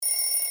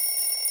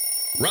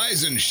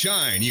Rise and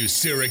shine, you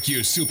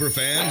Syracuse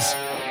superfans.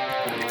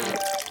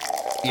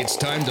 It's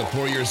time to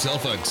pour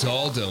yourself a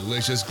tall,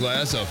 delicious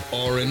glass of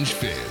Orange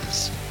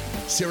Fizz.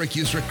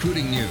 Syracuse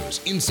recruiting news,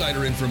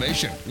 insider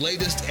information,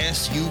 latest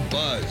SU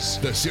buzz.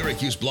 The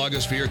Syracuse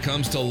blogosphere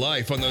comes to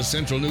life on the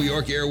Central New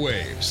York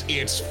airwaves.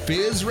 It's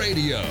Fizz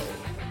Radio.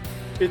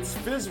 It's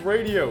Fizz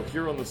Radio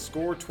here on the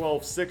Score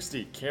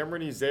 1260.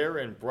 Cameron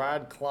Ezair and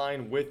Brad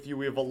Klein with you.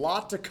 We have a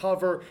lot to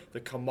cover. The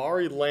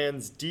Kamari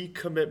Lands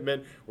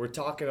decommitment. We're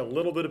talking a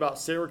little bit about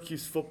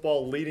Syracuse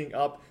football leading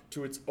up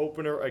to its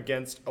opener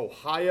against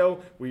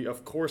Ohio. We,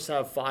 of course,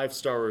 have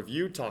five-star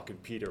review talking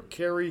Peter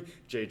Carey,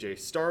 J.J.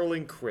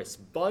 Starling, Chris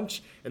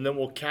Bunch, and then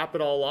we'll cap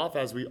it all off,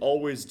 as we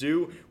always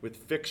do, with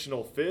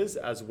Fictional Fizz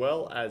as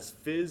well as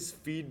Fizz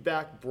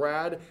feedback.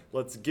 Brad,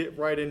 let's get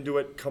right into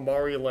it.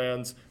 Kamari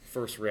Lands,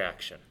 first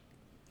reaction.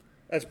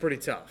 That's pretty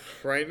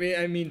tough, right?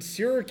 I mean,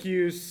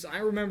 Syracuse, I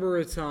remember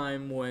a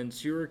time when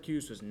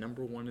Syracuse was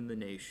number one in the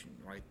nation,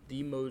 right?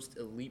 The most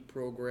elite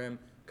program,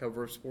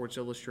 cover of Sports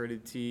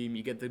Illustrated team.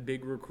 You get the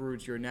big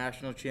recruits, you're a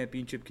national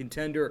championship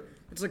contender.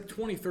 It's like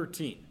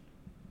 2013.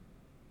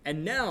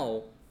 And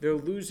now they're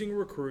losing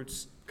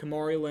recruits,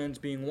 Kamari Lands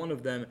being one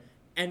of them,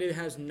 and it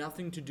has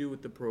nothing to do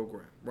with the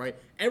program, right?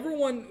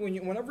 Everyone,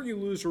 whenever you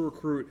lose a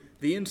recruit,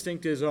 the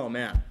instinct is, oh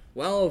man,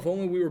 well, if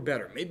only we were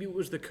better. Maybe it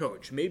was the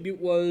coach. Maybe it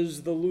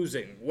was the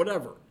losing,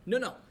 whatever.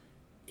 No.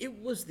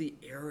 It was the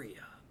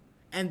area.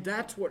 And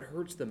that's what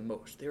hurts the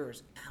most. There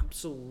is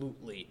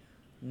absolutely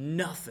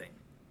nothing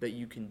that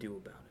you can do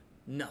about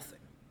it. Nothing.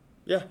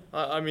 Yeah,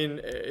 I mean,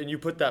 and you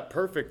put that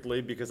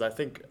perfectly, because I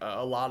think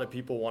a lot of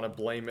people want to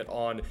blame it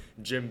on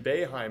Jim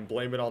Boeheim,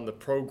 blame it on the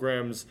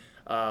program's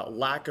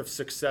lack of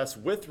success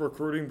with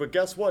recruiting. But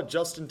guess what?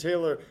 Justin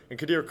Taylor and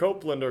Kadir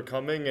Copeland are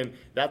coming, and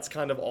that's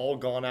kind of all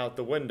gone out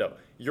the window.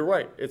 You're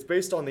right. It's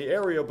based on the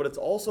area, but it's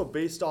also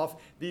based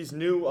off these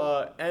new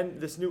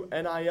this new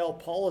NIL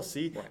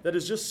policy that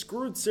has just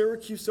screwed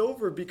Syracuse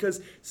over,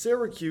 because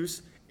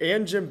Syracuse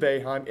and Jim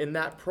Boeheim in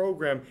that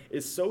program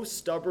is so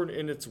stubborn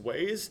in its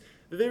ways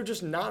that they're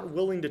just not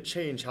willing to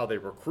change how they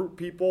recruit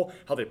people,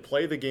 how they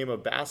play the game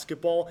of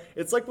basketball.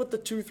 It's like with the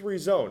 2-3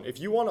 zone. If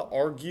you want to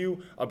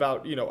argue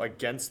about,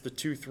 against the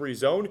 2-3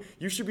 zone,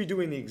 you should be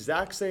doing the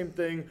exact same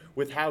thing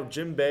with how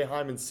Jim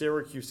Boeheim and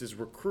Syracuse is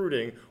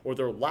recruiting, or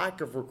their lack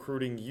of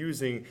recruiting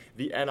using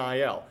the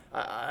NIL.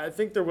 I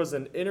think there was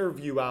an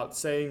interview out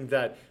saying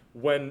that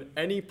when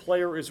any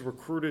player is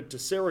recruited to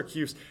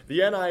Syracuse, the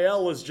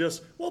NIL is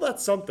just, well,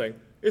 that's something.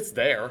 It's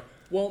there.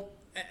 Well,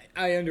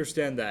 I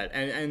understand that,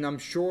 and I'm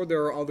sure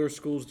there are other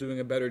schools doing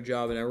a better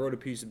job, and I wrote a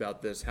piece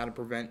about this, how to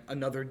prevent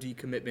another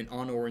decommitment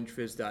on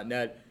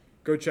orangefizz.net.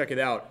 Go check it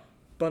out.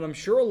 But I'm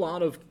sure a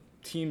lot of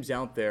teams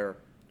out there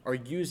are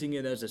using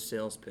it as a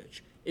sales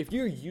pitch. If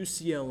you're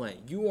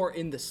UCLA, you are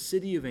in the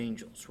City of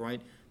Angels,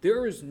 right?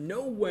 There is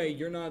no way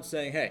you're not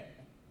saying, hey,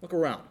 look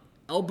around.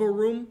 Elbow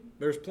room,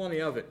 there's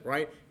plenty of it,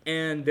 right?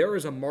 And there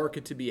is a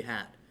market to be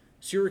had.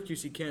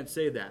 Syracuse, you can't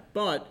say that,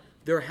 but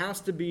there has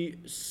to be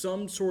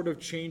some sort of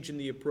change in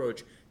the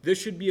approach. This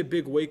should be a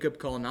big wake-up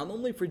call, not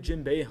only for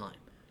Jim Boeheim,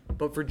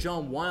 but for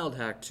John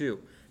Wildhack, too,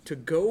 to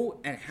go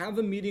and have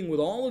a meeting with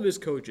all of his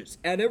coaches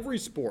at every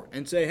sport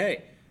and say,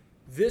 hey,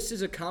 this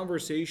is a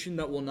conversation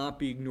that will not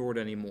be ignored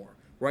anymore,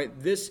 right?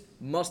 This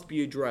must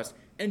be addressed.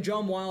 And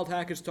John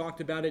Wildhack has talked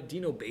about it.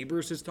 Dino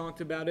Babers has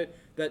talked about it,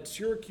 that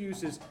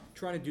Syracuse is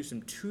trying to do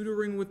some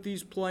tutoring with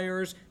these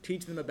players,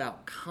 teach them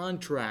about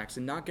contracts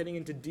and not getting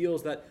into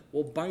deals that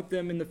will bite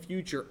them in the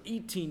future.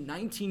 18,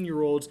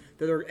 19-year-olds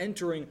that are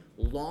entering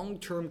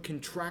long-term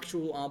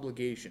contractual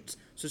obligations.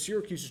 So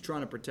Syracuse is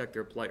trying to protect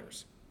their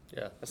players.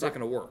 Yeah. That's not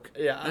going to work.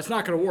 Yeah. That's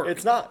not going to work.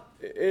 It's not.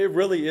 It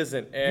really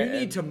isn't. You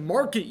need to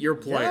market your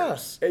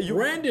players.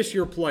 Brandish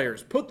your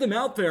players. Put them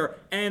out there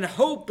and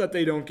hope that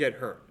they don't get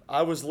hurt.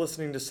 I was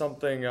listening to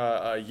something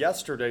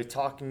yesterday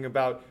talking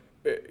about,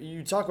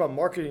 you talk about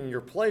marketing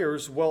your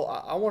players.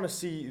 Well, I want to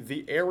see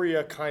the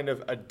area kind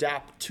of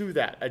adapt to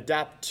that,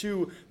 adapt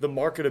to the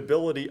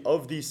marketability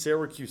of these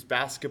Syracuse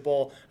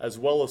basketball as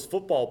well as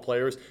football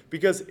players,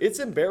 because it's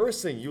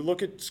embarrassing. You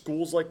look at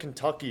schools like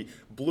Kentucky,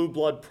 blue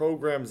blood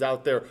programs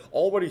out there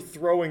already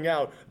throwing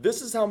out,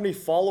 this is how many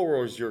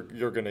followers you're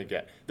going to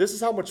get. This is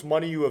how much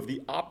money you have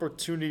the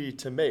opportunity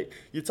to make.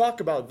 You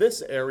talk about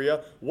this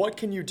area, what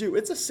can you do?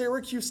 It's a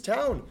Syracuse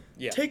town.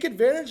 Yeah. Take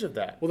advantage of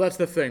that. Well, that's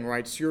the thing,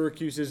 right?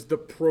 Syracuse is the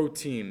pro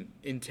team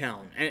in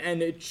town.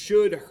 And it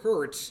should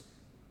hurt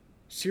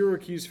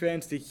Syracuse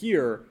fans to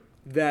hear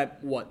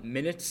that,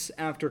 minutes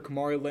after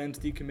Kamari Lands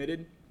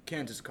decommitted,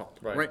 Kansas called,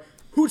 right?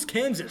 Who's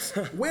Kansas?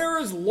 Where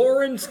is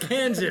Lawrence,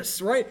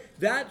 Kansas, right?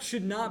 That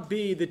should not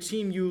be the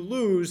team you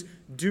lose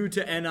due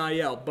to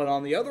NIL. But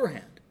on the other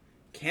hand,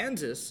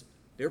 Kansas,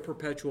 they're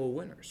perpetual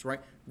winners, right?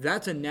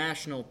 That's a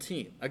national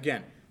team.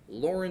 Again,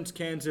 Lawrence,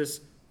 Kansas,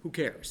 who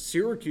cares?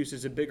 Syracuse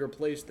is a bigger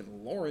place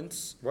than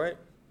Lawrence. Right.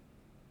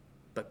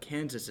 But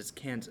Kansas is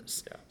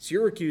Kansas. Yeah.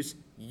 Syracuse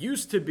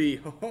used to be,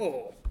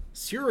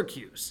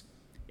 Syracuse.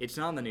 It's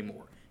not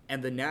anymore.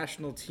 And the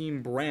national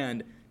team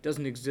brand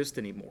doesn't exist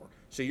anymore.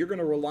 So you're going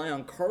to rely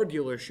on car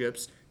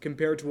dealerships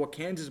compared to what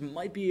Kansas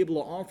might be able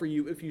to offer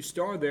you if you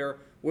star there,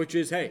 which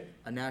is, hey,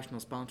 a national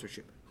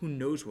sponsorship. Who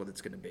knows what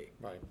it's going to be?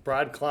 Right.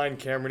 Brad Klein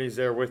Cameron's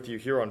there with you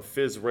here on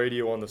Fizz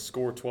Radio on the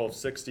Score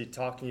 1260,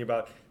 talking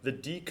about the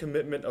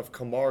decommitment of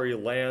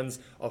Kamari Lands,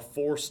 a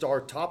 4-star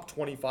top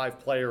 25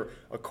 player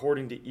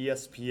according to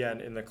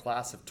ESPN in the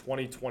class of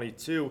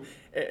 2022.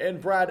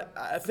 And Brad,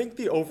 I think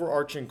the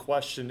overarching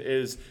question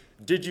is,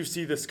 did you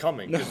see this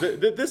coming?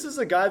 This is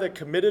a guy that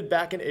committed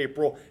back in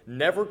April,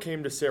 never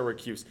came to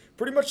Syracuse.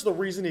 Pretty much the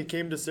reason he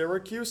came to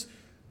Syracuse,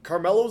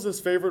 Carmelo's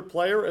his favorite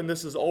player, and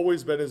this has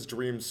always been his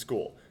dream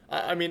school.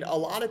 I mean, a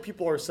lot of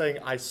people are saying,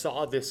 I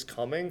saw this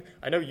coming.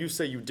 I know you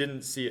say you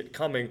didn't see it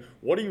coming.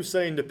 What are you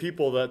saying to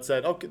people that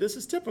said, okay, this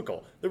is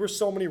typical? There were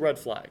so many red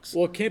flags.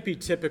 Well, it can't be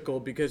typical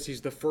because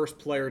he's the first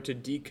player to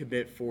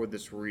decommit for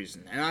this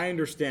reason. And I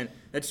understand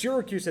that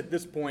Syracuse at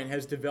this point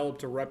has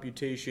developed a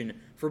reputation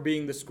for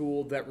being the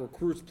school that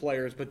recruits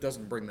players but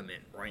doesn't bring them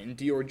in, right? And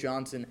Dior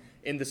Johnson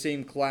in the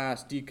same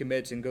class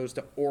decommits and goes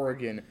to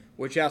Oregon,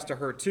 which has to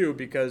hurt too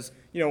because,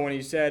 when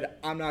he said,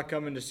 I'm not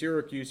coming to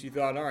Syracuse, you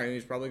thought, all right,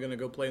 he's probably going to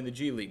go play in the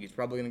G League. He's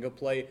probably going to go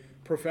play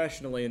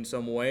professionally in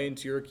some way, and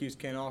Syracuse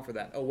can't offer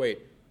that. Oh, wait,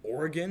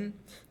 Oregon?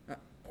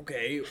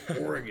 Okay,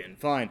 Oregon,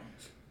 fine.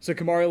 So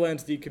Kamari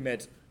Lands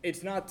decommits.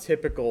 It's not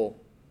typical.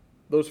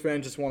 Those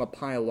fans just want to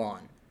pile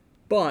on.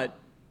 But,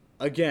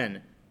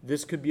 again,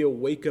 this could be a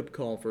wake-up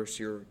call for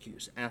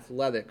Syracuse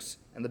athletics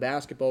and the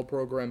basketball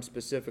program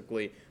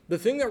specifically. The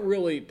thing that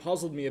really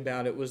puzzled me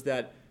about it was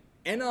that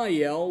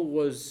NIL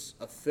was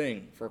a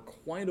thing for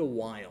quite a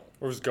while.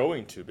 It was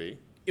going to be.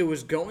 It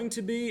was going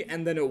to be,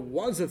 and then it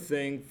was a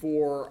thing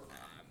for,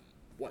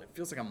 it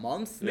feels like a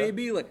month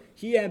maybe? Yeah. Like,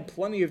 he had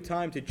plenty of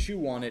time to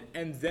chew on it,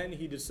 and then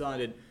he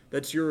decided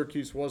that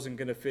Syracuse wasn't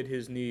going to fit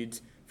his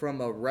needs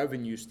from a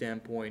revenue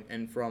standpoint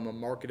and from a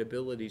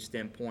marketability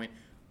standpoint.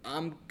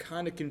 I'm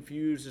kind of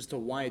confused as to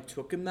why it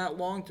took him that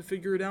long to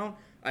figure it out.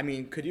 I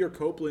mean, Kadir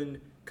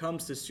Copeland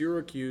comes to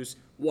Syracuse,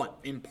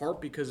 in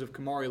part because of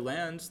Kamari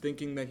Lands,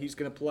 thinking that he's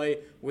going to play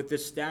with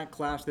this stat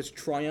class, this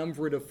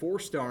triumvirate of 4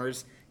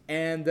 stars,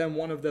 and then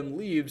one of them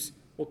leaves.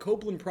 Well,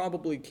 Copeland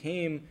probably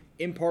came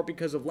in part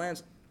because of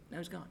Lands. Now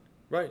he's gone.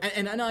 Right.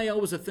 And NIL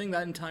was a thing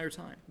that entire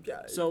time.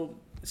 Yeah. So,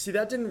 see,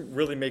 that didn't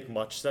really make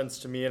much sense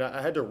to me, and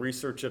I had to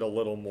research it a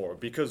little more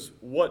because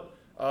what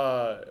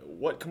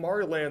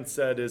Kamari Lands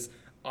said is,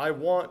 I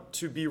want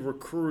to be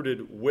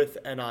recruited with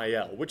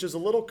NIL, which is a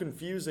little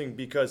confusing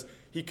because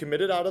he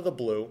committed out of the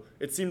blue.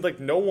 It seemed like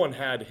no one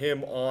had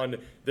him on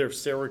their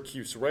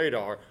Syracuse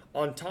radar.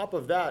 On top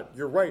of that,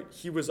 you're right,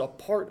 he was a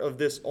part of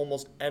this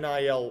almost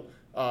NIL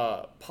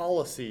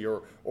policy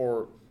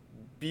or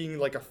being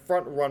like a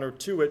front runner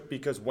to it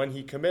because when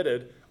he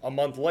committed, a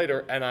month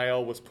later,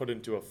 NIL was put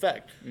into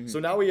effect. Mm-hmm. So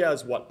now he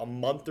has, a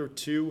month or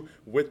two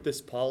with this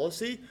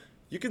policy?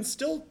 You can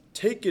still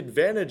take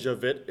advantage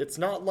of it. It's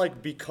not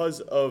like because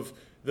of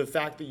the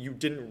fact that you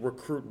didn't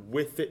recruit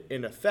with it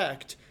in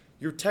effect,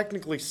 you're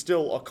technically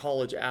still a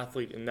college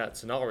athlete in that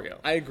scenario.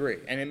 I agree,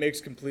 and it makes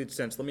complete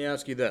sense. Let me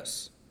ask you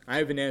this. I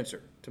have an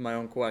answer to my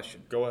own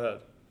question. Go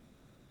ahead.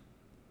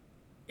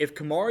 If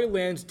Kamari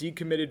Lands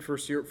decommitted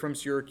from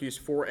Syracuse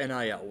for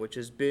NIL, which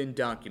has been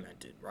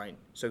documented, right?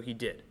 So he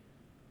did.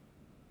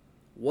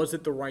 Was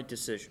it the right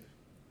decision?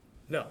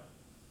 No,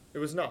 it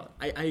was not.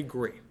 I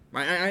agree.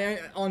 I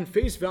on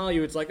face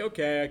value, it's like,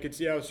 okay, I could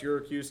see how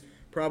Syracuse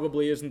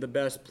probably isn't the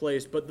best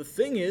place. But the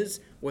thing is,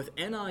 with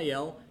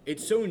NIL,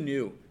 it's so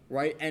new,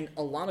 right? And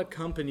a lot of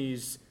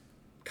companies,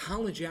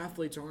 college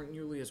athletes aren't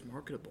nearly as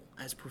marketable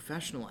as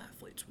professional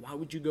athletes. Why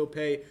would you go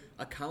pay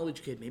a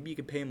college kid? Maybe you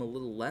could pay him a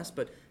little less,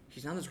 but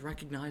he's not as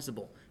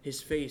recognizable.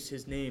 His face,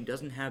 his name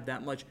doesn't have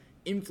that much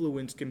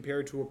influence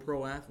compared to a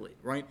pro athlete,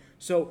 right?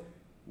 So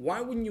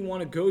why wouldn't you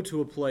want to go to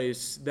a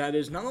place that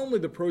is not only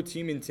the pro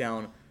team in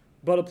town,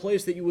 but a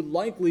place that you would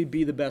likely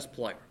be the best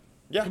player?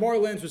 Yeah. Kamari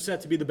Lands was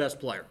set to be the best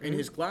player in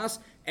his class,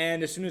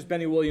 and as soon as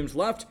Benny Williams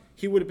left,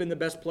 he would have been the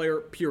best player,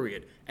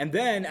 period. And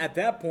then, at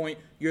that point,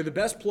 you're the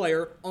best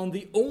player on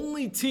the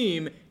only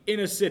team in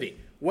a city.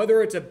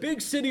 Whether it's a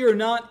big city or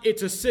not,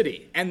 it's a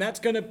city. And that's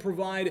going to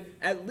provide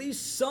at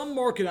least some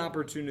market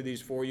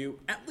opportunities for you,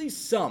 at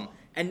least some.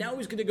 And now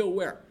he's going to go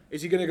where?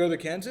 Is he going to go to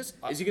Kansas?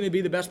 Is he going to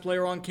be the best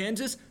player on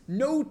Kansas?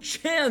 No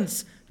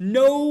chance.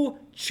 No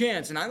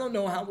chance. And I don't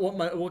know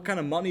what kind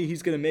of money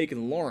he's going to make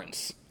in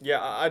Lawrence.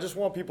 Yeah, I just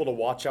want people to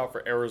watch out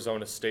for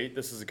Arizona State.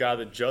 This is a guy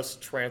that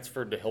just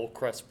transferred to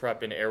Hillcrest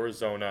Prep in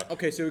Arizona.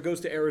 Okay, so he goes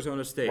to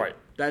Arizona State. Right.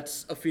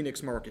 That's a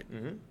Phoenix market.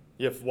 Mm-hmm.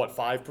 You have,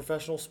 5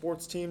 professional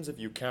sports teams if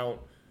you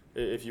count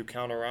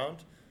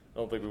around? I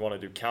don't think we want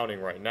to do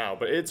counting right now,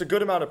 but it's a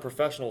good amount of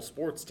professional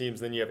sports teams.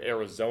 Then you have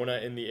Arizona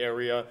in the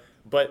area.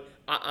 But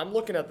I'm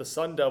looking at the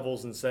Sun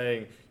Devils and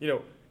saying,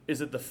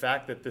 is it the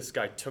fact that this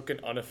guy took an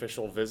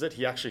unofficial visit?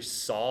 He actually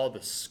saw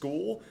the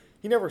school.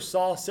 He never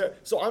saw Sarah.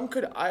 So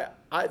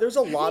there's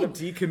a lot of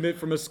decommit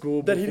from a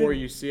school before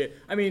you see it.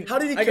 I mean, how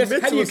did he commit to a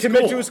school? How do you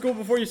commit to a school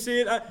before you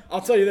see it?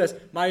 I'll tell you this.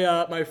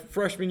 My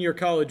freshman year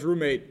college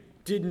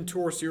roommate didn't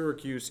tour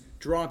Syracuse,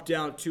 dropped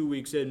out 2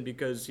 weeks in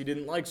because he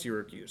didn't like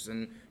Syracuse,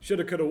 and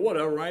shoulda, coulda,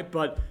 woulda, right?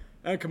 But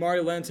And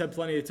Kamari Lance had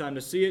plenty of time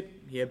to see it.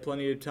 He had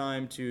plenty of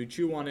time to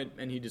chew on it,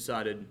 and he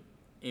decided,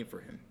 ain't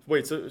for him.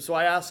 Wait, so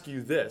I ask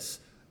you this.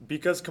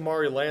 Because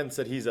Kamari Lance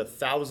said he's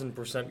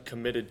 1,000%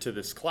 committed to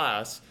this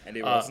class. And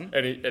he wasn't.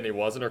 And he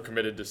wasn't, or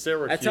committed to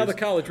Syracuse. That's how the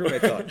college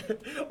roommate thought.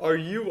 Are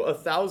you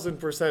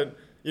 1,000%,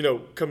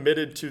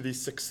 committed to the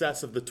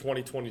success of the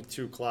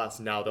 2022 class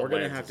now that We're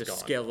going to Lance have to is gone?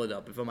 scale it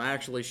up. If I'm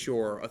actually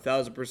sure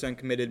 1,000%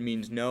 committed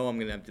means no, I'm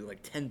going to have to do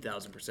like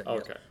 10,000%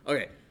 yes.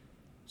 Okay.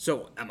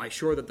 So am I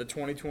sure that the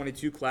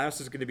 2022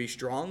 class is going to be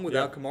strong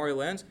without Kamari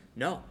Lance?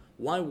 No.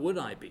 Why would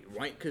I be,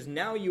 right? Because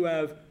now you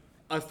have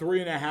a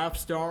 3.5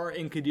 star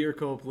in Kadir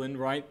Copeland,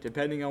 right?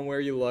 Depending on where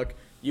you look.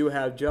 You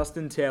have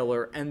Justin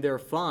Taylor, and they're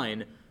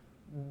fine.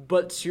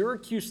 But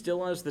Syracuse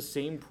still has the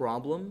same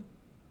problem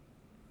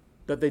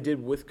that they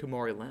did with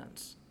Kamari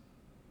Lance.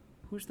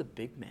 Who's the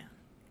big man,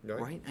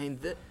 right? I mean,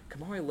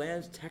 Kamari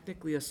Lance,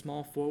 technically a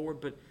small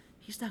forward, but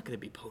he's not going to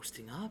be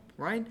posting up,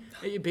 right?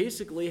 You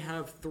basically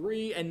have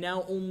 3 and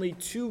now only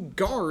 2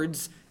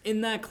 guards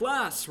in that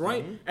class,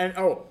 right? Mm-hmm.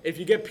 And, if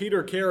you get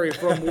Peter Carey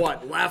from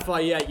what?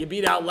 Lafayette. You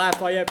beat out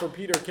Lafayette for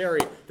Peter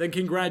Carey, then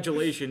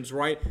congratulations,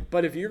 right?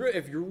 But if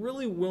you're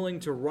really willing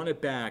to run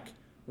it back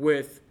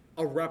with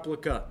a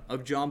replica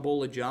of John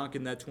Bolajok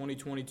in that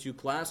 2022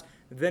 class,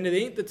 then it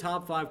ain't the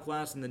top 5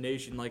 class in the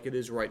nation like it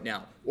is right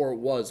now, or it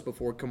was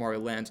before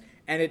Kamari Lance.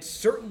 And it's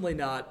certainly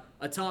not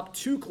a top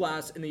 2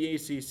 class in the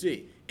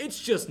ACC. It's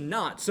just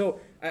not. So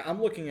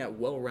I'm looking at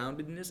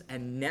well-roundedness,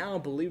 and now,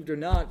 believe it or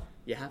not,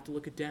 you have to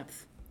look at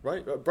depth.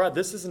 Right, Brad,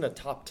 this isn't a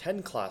top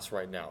 10 class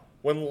right now.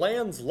 When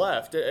Lands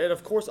left, and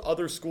of course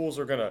other schools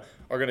are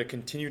gonna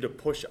continue to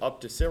push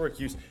up to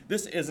Syracuse,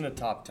 this isn't a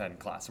top 10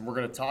 class. And we're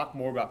gonna talk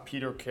more about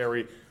Peter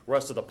Carey,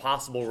 rest of the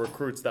possible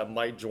recruits that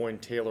might join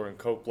Taylor and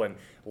Copeland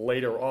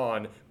later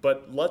on.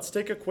 But let's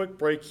take a quick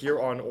break here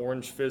on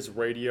Orange Fizz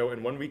Radio,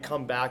 and when we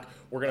come back,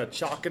 we're gonna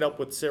chalk it up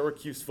with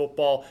Syracuse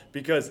football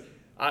because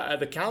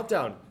the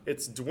countdown,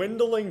 it's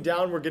dwindling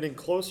down. We're getting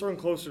closer and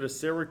closer to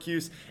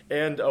Syracuse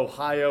and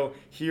Ohio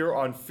here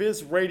on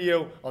Fizz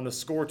Radio on the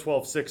Score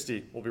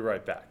 1260. We'll be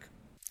right back.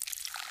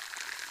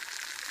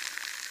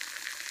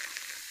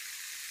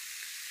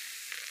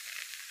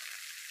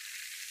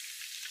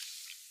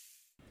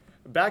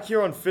 Back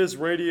here on Fizz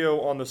Radio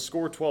on the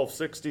Score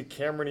 1260,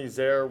 Cameron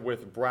Ezair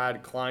with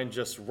Brad Klein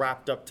just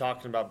wrapped up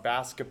talking about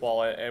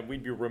basketball, and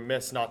we'd be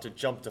remiss not to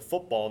jump to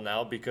football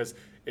now because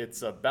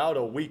it's about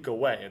a week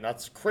away. And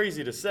that's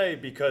crazy to say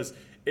because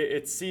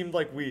it seemed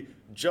like we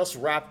just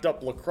wrapped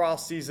up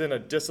lacrosse season, a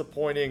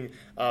disappointing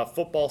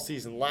football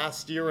season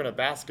last year, and a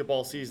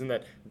basketball season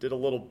that did a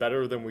little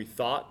better than we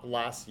thought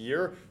last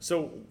year.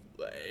 So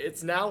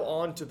it's now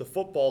on to the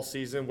football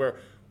season where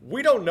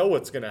we don't know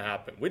what's going to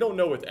happen. We don't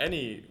know with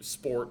any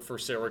sport for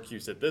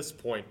Syracuse at this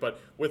point,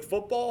 but with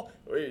football,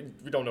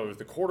 we don't know who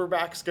the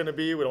quarterback's going to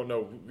be. We don't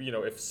know,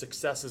 if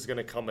success is going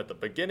to come at the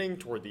beginning,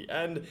 toward the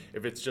end,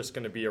 if it's just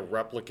going to be a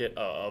replicate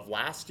of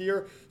last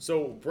year.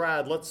 So,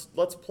 Brad,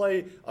 let's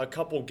play a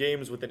couple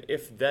games with an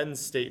if-then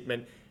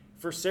statement.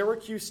 For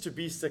Syracuse to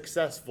be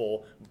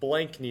successful,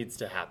 blank needs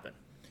to happen.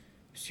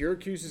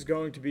 Syracuse is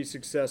going to be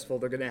successful.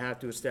 They're going to have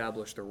to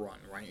establish the run,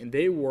 right? And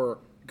they were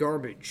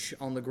garbage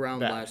on the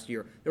ground last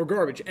year. They were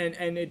garbage.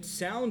 And it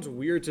sounds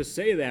weird to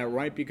say that,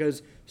 right?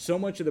 Because so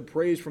much of the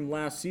praise from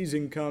last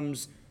season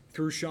comes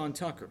through Sean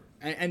Tucker.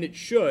 And it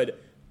should.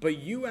 But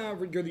you're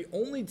the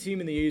only team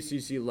in the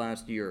ACC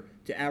last year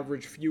to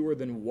average fewer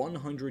than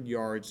 100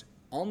 yards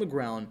on the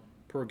ground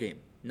per game.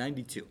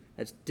 92.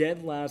 That's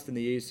dead last in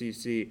the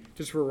ACC.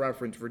 Just for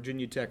reference,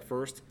 Virginia Tech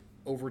first,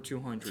 over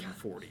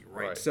 240,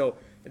 right? So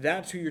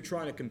that's who you're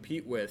trying to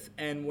compete with.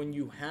 And when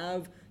you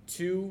have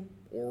 2,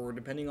 or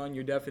depending on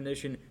your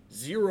definition,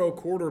 0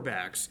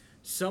 quarterbacks,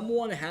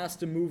 someone has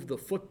to move the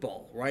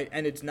football, right?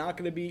 And it's not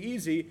going to be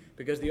easy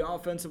because the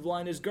offensive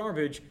line is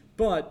garbage,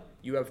 but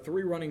you have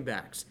 3 running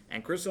backs.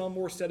 And Chris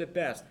Elmore said it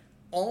best.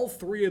 All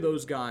 3 of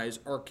those guys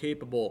are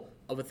capable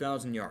of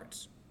 1,000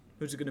 yards.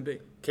 Who's it going to be?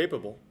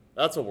 Capable.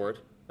 That's a word.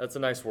 That's a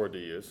nice word to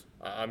use.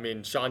 I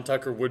mean, Sean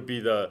Tucker would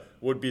be the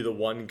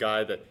one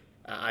guy that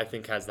I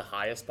think has the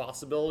highest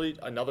possibility.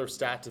 Another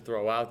stat to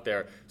throw out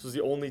there, this was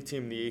the only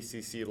team in the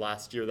ACC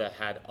last year that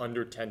had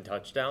under 10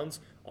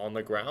 touchdowns on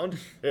the ground.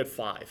 They had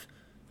 5.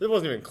 It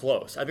wasn't even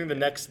close. I think the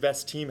next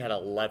best team had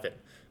 11.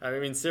 I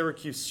mean,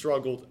 Syracuse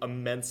struggled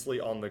immensely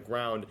on the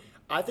ground.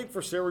 I think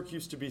for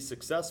Syracuse to be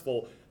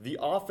successful, the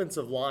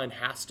offensive line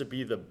has to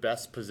be the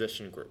best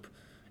position group.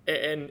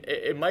 And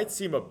it might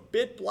seem a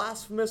bit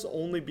blasphemous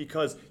only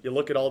because you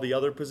look at all the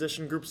other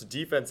position groups.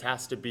 Defense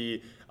has to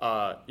be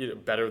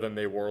better than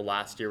they were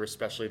last year,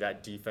 especially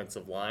that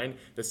defensive line.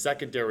 The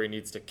secondary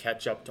needs to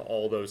catch up to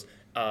all those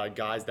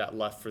guys that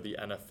left for the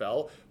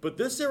NFL. But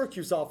this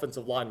Syracuse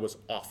offensive line was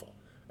awful.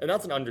 And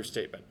that's an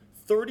understatement.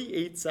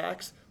 38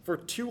 sacks for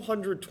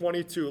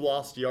 222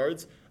 lost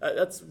yards.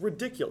 That's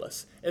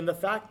ridiculous. And the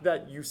fact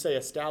that you say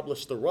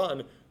establish the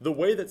run, the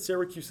way that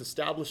Syracuse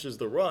establishes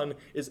the run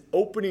is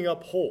opening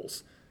up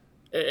holes.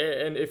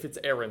 And if it's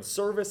Aaron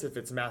Service, if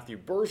it's Matthew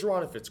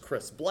Bergeron, if it's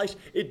Chris Bleich,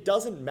 it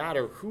doesn't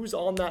matter who's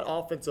on that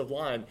offensive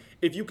line.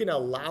 If you can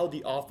allow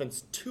the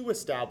offense to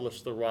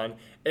establish the run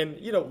and,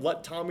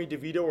 let Tommy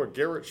DeVito or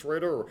Garrett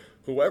Schrader or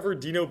whoever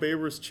Dino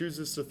Babers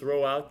chooses to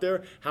throw out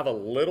there have a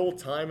little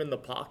time in the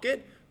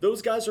pocket,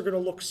 those guys are going to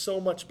look so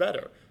much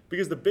better.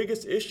 Because the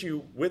biggest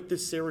issue with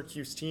this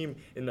Syracuse team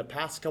in the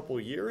past couple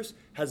of years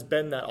has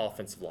been that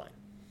offensive line.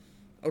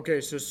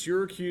 Okay, so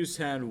Syracuse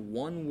had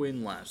one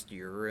win last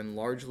year, and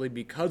largely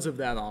because of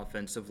that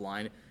offensive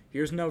line.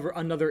 Here's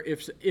another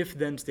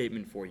if-then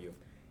statement for you.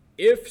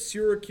 If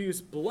Syracuse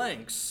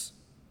blanks,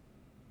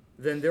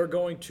 then they're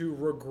going to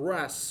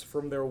regress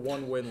from their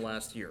one win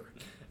last year.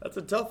 That's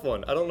a tough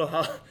one. I don't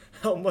know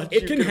how much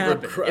it can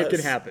happen. regress. It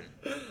can happen.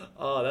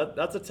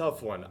 That's a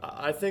tough one.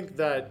 I think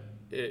that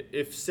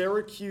if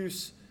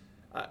Syracuse,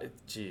 I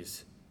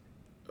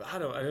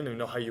don't even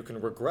know how you can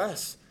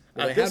regress.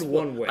 Well, they had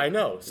one win. I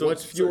know. So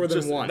what's fewer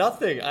than one?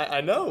 Nothing.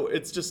 I know.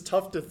 It's just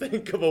tough to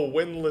think of a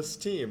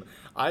winless team.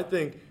 I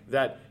think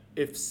that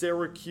if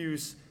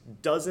Syracuse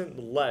doesn't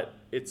let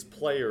its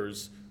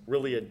players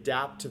really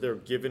adapt to their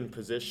given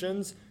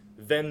positions,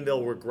 then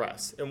they'll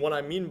regress. And what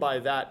I mean by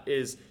that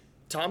is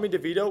Tommy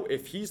DeVito,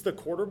 if he's the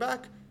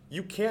quarterback,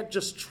 you can't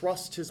just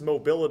trust his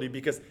mobility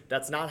because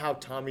that's not how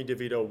Tommy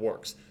DeVito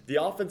works.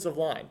 The offensive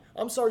line.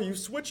 I'm sorry, you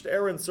switched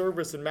Aaron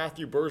Service and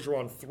Matthew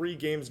Bergeron 3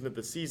 games into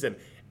the season.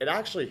 It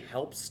actually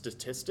helps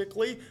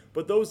statistically,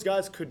 but those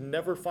guys could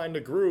never find a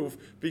groove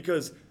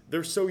because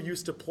they're so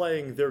used to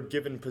playing their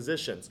given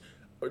positions.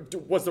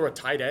 Was there a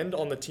tight end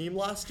on the team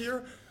last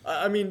year?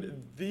 I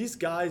mean, these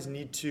guys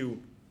need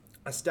to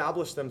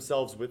establish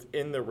themselves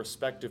within their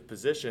respective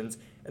positions.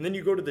 And then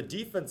you go to the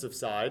defensive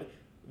side.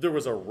 There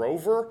was a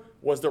rover.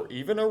 Was there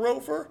even a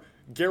rover?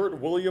 Garrett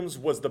Williams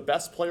was the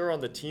best player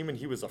on the team and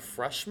he was a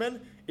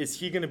freshman. Is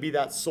he going to be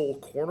that sole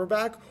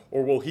cornerback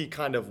or will he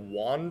kind of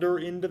wander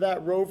into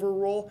that rover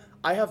role?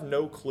 I have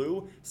no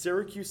clue.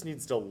 Syracuse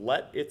needs to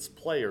let its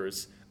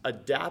players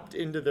adapt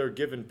into their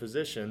given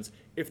positions.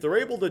 If they're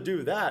able to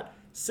do that,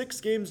 6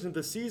 games into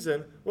the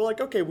season, we're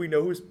like, okay, we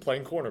know who's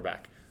playing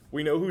cornerback.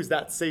 We know who's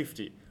that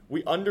safety.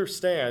 We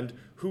understand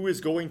who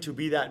is going to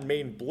be that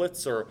main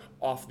blitzer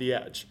off the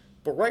edge.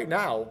 But right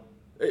now,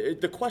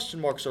 the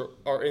question marks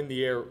are in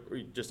the air.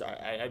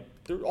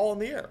 They're all in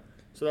the air.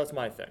 So that's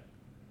my thing.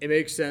 It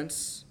makes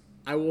sense.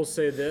 I will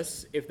say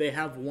this. If they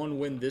have one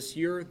win this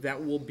year,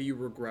 that will be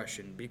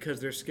regression because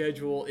their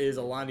schedule is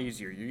a lot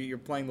easier. You're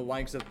playing the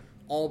likes of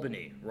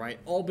Albany, right?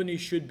 Albany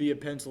should be a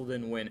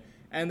penciled-in win.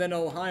 And then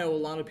Ohio, a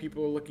lot of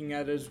people are looking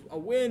at it as a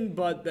win,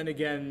 but then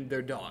again,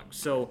 they're dogs.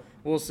 So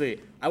we'll see.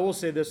 I will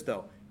say this,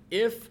 though.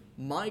 If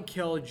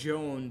Mikel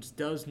Jones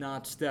does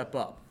not step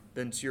up,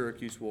 then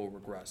Syracuse will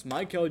regress.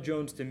 Mikel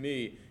Jones, to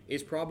me,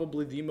 is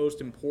probably the most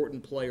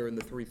important player in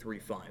the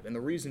 3-3-5. And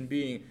the reason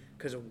being,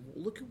 because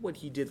look at what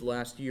he did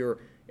last year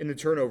in the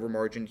turnover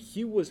margin.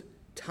 He was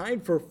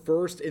tied for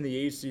first in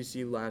the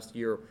ACC last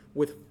year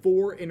with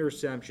 4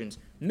 interceptions.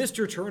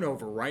 Mr.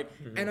 Turnover, right?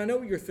 Mm-hmm. And I know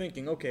what you're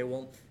thinking, okay,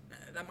 well,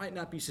 that might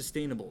not be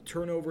sustainable.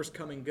 Turnovers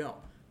come and go.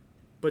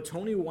 But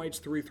Tony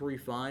White's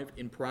 3-3-5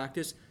 in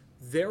practice,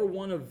 they're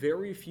one of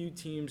very few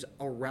teams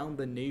around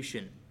the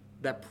nation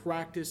that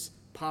practice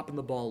popping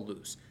the ball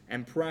loose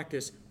and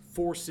practice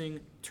forcing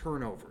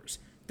turnovers.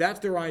 That's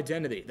their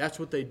identity. That's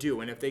what they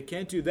do. And if they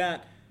can't do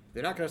that,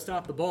 they're not going to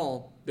stop the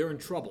ball. They're in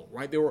trouble,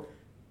 right?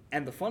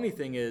 And the funny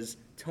thing is,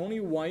 Tony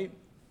White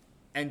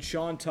and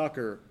Sean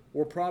Tucker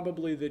were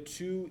probably the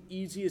 2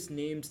 easiest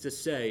names to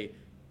say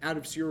out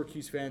of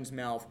Syracuse fans'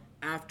 mouth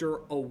after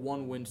a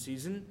 1-win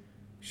season.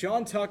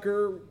 Sean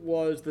Tucker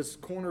was the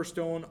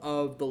cornerstone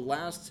of the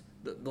last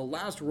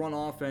run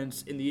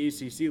offense in the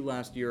ACC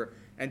last year,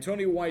 and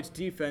Tony White's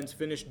defense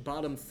finished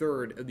bottom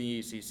 3rd of the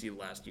ACC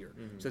last year.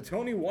 Mm-hmm. So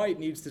Tony White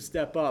needs to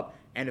step up,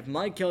 and if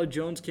Mikel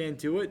Jones can't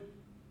do it,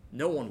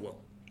 no one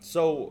will.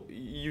 So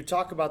you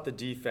talk about the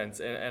defense,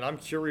 and I'm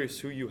curious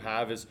who you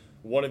have as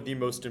one of the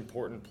most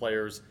important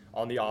players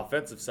on the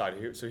offensive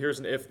side. So here's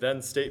an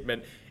if-then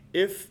statement.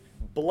 If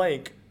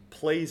blank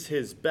plays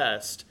his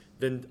best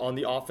then on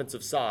the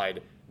offensive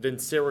side, then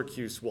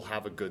Syracuse will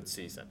have a good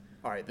season.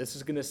 All right, this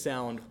is going to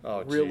sound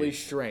really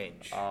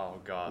strange. Oh,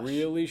 gosh.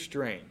 Really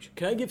strange.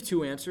 Can I give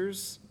 2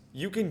 answers?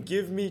 You can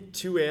give me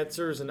 2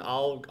 answers, and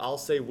I'll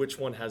say which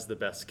one has the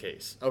best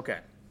case. Okay.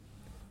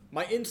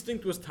 My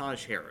instinct was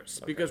Taj Harris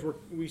because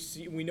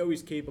we know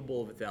he's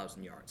capable of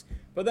 1,000 yards.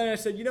 But then I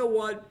said, you know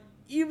what?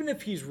 Even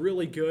if he's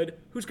really good,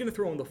 who's going to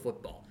throw him the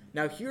football?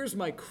 Now, here's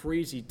my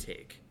crazy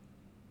take.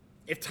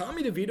 If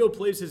Tommy DeVito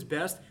plays his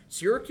best,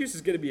 Syracuse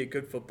is going to be a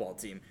good football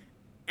team.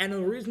 And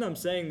the reason I'm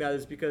saying that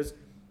is because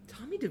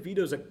Tommy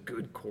DeVito's a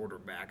good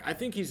quarterback. I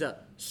think he's a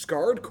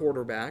scarred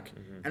quarterback,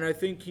 and I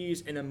think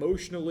he's an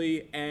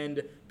emotionally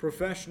and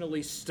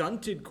professionally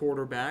stunted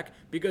quarterback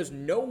because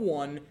no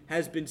one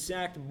has been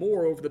sacked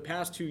more over the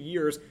past 2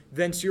 years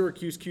than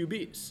Syracuse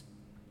QBs.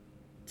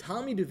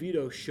 Tommy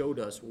DeVito showed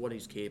us what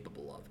he's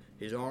capable of.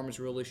 His arm is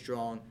really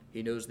strong.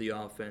 He knows the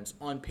offense.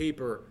 On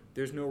paper,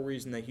 there's no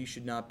reason that he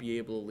should not be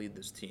able to lead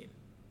this team.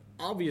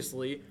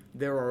 obviously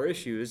there are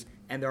issues,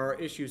 and there are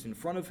issues in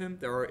front of him,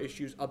 there are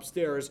issues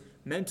upstairs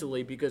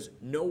mentally, because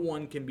no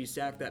one can be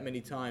sacked that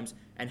many times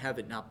and have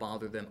it not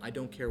bother them. I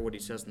don't care what he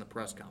says in the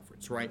press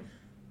conference, right?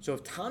 So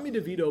if Tommy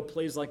DeVito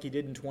plays like he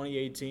did in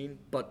 2018,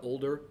 but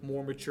older,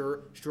 more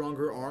mature,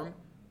 stronger arm,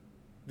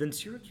 then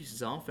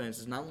Syracuse's offense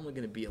is not only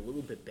going to be a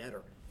little bit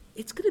better,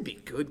 it's going to be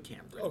good,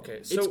 Cameron. Okay,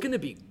 it's going to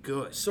be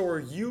good. So are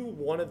you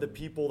one of the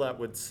people that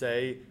would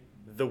say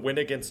the win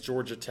against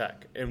Georgia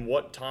Tech and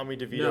what Tommy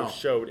DeVito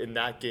showed in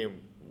that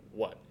game,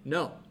 what?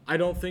 No, I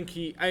don't think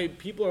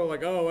people are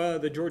like,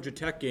 the Georgia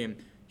Tech game.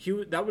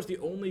 That was the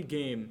only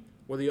game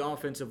where the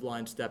offensive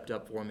line stepped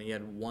up for him. He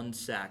had 1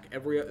 sack.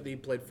 He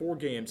played 4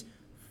 games,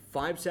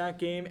 5-sack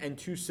game and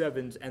 2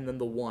 sevens, and then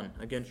the 1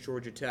 against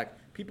Georgia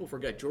Tech. People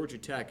forget Georgia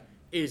Tech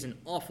is an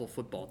awful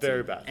football team.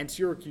 Very bad. And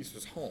Syracuse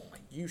was home.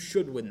 You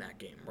should win that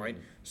game, right?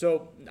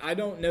 So I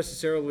don't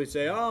necessarily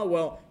say,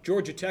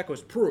 Georgia Tech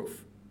was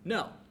proof.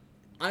 No.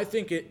 I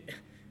think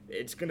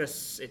it's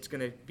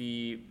gonna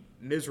be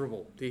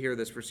miserable to hear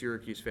this for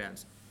Syracuse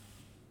fans.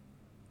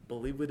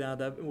 Believe without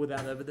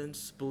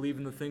evidence. Believe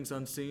in the things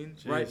unseen.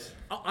 Jeez. Right?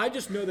 I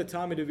just know that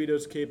Tommy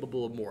DeVito's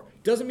capable of more.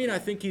 Doesn't mean I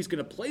think he's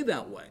going to play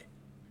that way.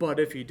 But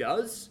if he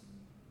does,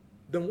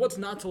 then what's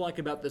not to like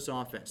about this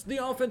offense? The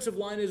offensive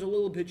line is a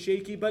little bit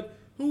shaky, but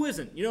who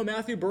isn't?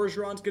 Matthew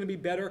Bergeron's going to be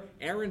better.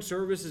 Aaron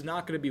Service is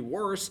not going to be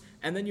worse.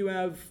 And then you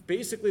have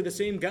basically the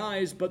same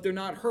guys, but they're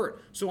not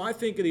hurt. So I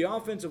think the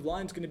offensive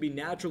line's going to be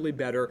naturally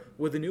better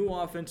with a new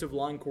offensive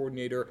line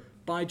coordinator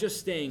by just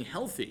staying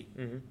healthy.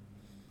 Mm-hmm.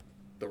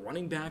 The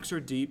running backs are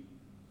deep.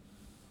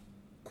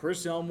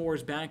 Chris Elmore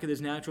is back at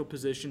his natural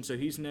position, so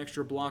he's an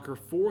extra blocker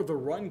for the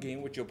run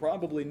game, which you'll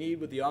probably need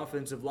with the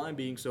offensive line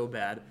being so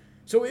bad.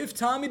 So if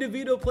Tommy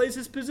DeVito plays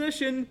his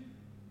position,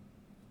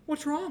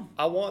 what's wrong?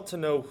 I want to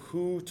know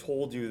who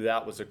told you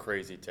that was a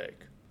crazy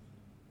take.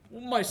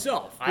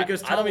 Myself,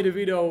 because Tommy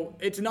DeVito,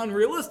 it's an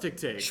unrealistic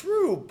take.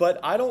 True, but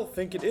I don't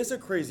think it is a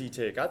crazy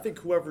take. I think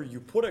whoever you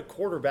put at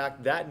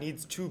quarterback, that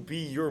needs to be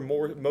your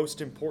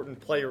most important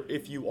player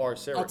if you are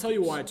Syracuse. I'll tell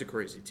you why it's a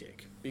crazy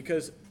take.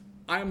 Because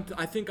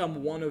I think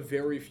I'm one of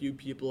very few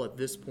people at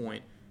this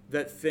point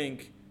that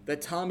think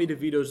that Tommy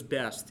DeVito's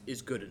best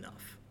is good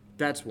enough.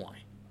 That's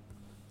why.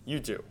 You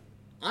do.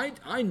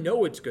 I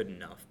know it's good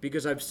enough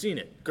because I've seen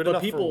it. Good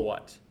enough for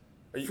what?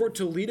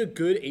 To lead a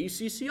good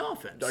ACC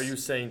offense. Are you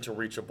saying to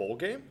reach a bowl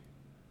game?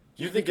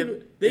 You think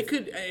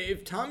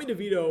if Tommy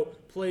DeVito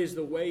plays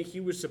the way he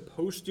was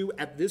supposed to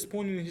at this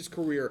point in his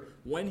career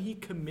when he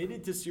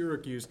committed to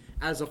Syracuse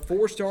as a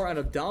 4-star out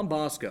of Don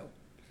Bosco,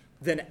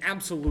 then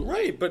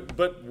absolutely. Right,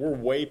 but we're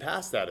way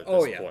past that at this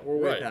point. Oh, yeah, we're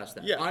way past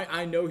that. Yeah.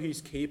 I know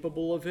he's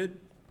capable of it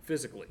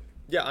physically.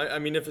 Yeah, I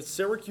mean, if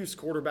Syracuse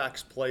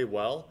quarterbacks play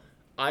well,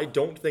 I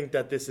don't think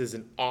that this is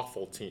an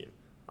awful team.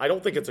 I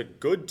don't think it's a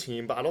good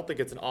team, but I don't think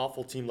it's an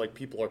awful team like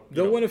people are.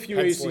 They'll win a few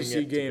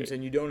ACC games,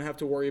 and you don't have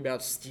to worry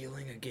about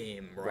stealing a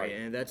game, right?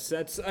 And that's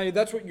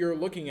what you're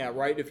looking at,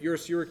 right? If you're a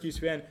Syracuse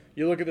fan,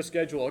 you look at the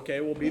schedule. Okay,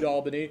 we'll beat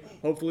Albany.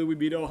 Hopefully, we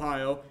beat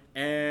Ohio.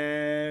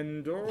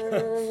 And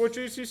which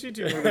ACC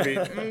team will we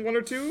beat? 1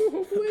 or 2?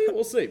 Hopefully,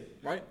 we'll see.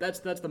 Right? That's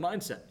the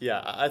mindset.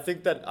 Yeah, I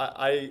think that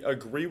I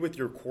agree with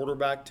your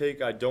quarterback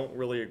take. I don't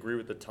really agree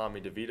with the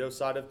Tommy DeVito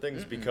side of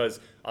things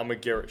because I'm a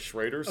Garrett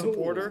Schrader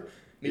supporter.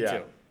 Me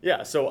too.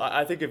 Yeah, so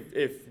I think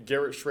if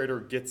Garrett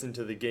Schrader gets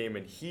into the game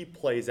and he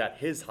plays at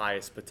his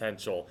highest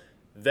potential,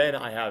 then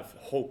I have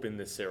hope in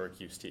this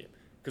Syracuse team.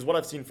 Because what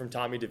I've seen from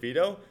Tommy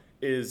DeVito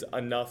is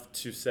enough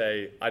to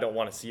say I don't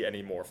want to see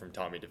any more from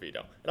Tommy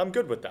DeVito. And I'm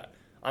good with that.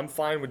 I'm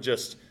fine with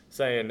just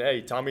saying,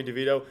 hey, Tommy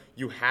DeVito,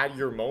 you had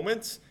your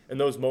moments, and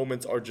those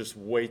moments are just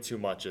way too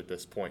much at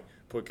this point.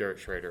 Put Garrett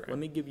Schrader in. Let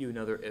me give you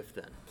another if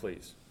then.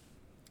 Please.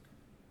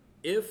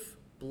 If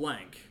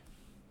blank,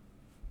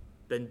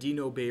 then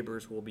Dino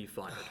Babers will be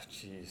fired.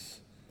 Jeez.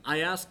 I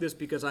ask this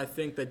because I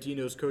think that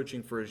Dino's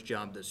coaching for his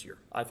job this year.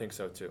 I think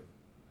so too.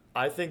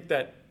 I think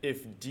that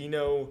if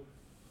Dino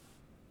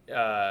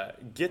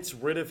gets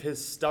rid of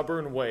his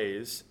stubborn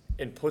ways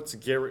and puts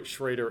Garrett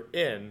Schrader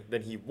in,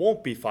 then he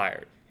won't be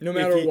fired. No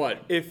matter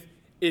what.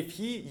 If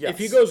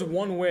he goes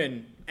 1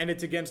 win and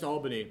it's against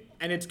Albany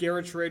and it's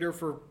Garrett Schrader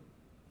for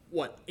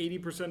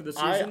 80% of the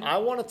season? I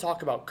want to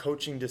talk about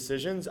coaching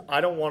decisions.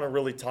 I don't want to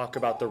really talk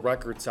about the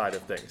record side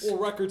of things. Well,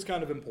 record's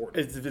kind of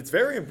important. It's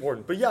very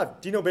important. But yeah,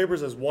 Dino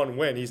Babers has 1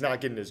 win. He's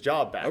not getting his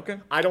job back. Okay.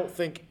 I don't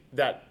think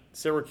that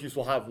Syracuse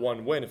will have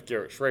 1 win if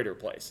Garrett Schrader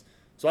plays.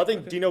 So I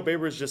think Dino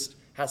Babers just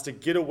has to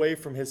get away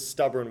from his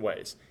stubborn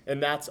ways.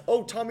 And that's,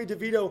 Tommy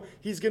DeVito,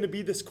 he's going to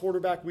be this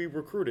quarterback we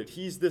recruited.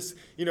 He's this,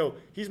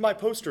 he's my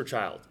poster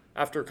child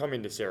after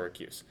coming to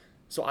Syracuse.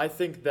 So I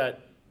think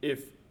that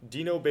if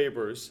Dino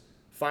Babers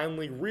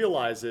finally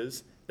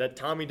realizes that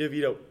Tommy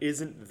DeVito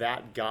isn't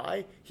that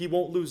guy, he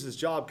won't lose his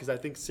job because I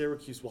think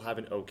Syracuse will have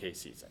an okay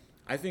season.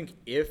 I think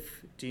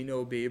if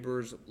Dino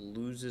Babers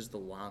loses the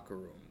locker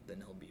room, then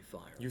he'll be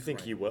fired. You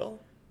think he will?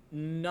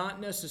 Not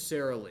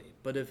necessarily,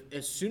 but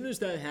as soon as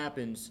that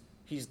happens,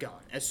 he's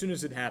gone. As soon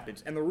as it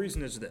happens. And the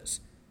reason is this.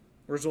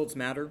 Results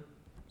matter,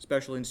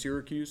 especially in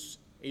Syracuse,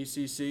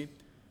 ACC.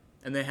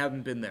 And they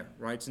haven't been there,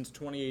 right? Since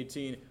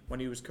 2018, when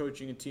he was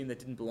coaching a team that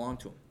didn't belong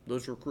to him.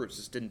 Those recruits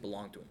just didn't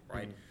belong to him,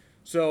 right? Mm-hmm.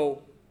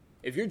 So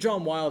if you're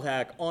John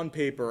Wildhack, on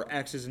paper,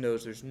 X's and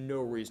O's, there's no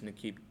reason to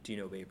keep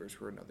Dino Babers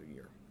for another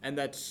year. And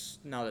that's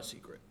not a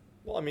secret.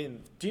 Well, I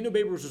mean, Dino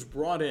Babers was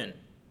brought in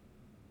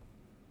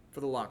for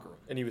the locker room.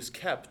 And he was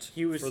kept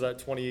for that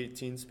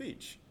 2018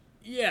 speech.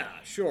 Yeah,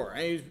 sure.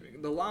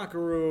 The locker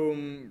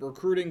room,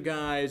 recruiting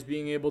guys,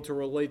 being able to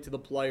relate to the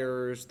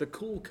players, the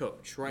cool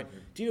coach, right? Mm-hmm.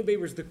 Dino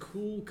Babers, the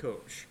cool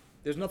coach.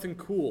 There's nothing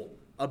cool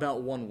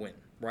about one win,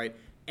 right?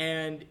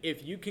 And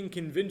if you can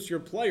convince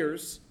your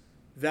players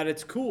that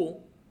it's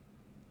cool,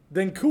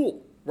 then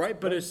cool, right?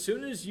 But as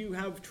soon as you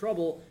have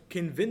trouble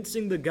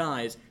convincing the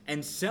guys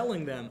and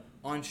selling them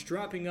on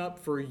strapping up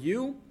for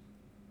you,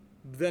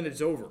 then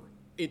it's over.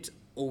 It's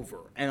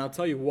over. And I'll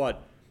tell you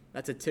what,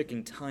 that's a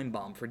ticking time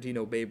bomb for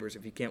Dino Babers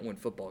if he can't win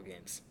football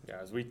games. Yeah,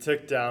 as we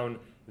tick down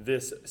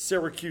this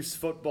Syracuse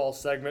football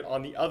segment,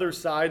 on the other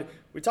side,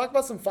 we talk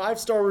about some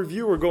five-star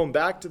review. We're going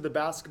back to the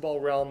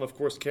basketball realm. Of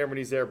course,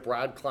 Cameron there,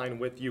 Brad Klein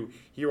with you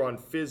here on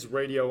Fizz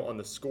Radio on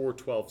the Score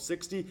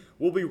 1260.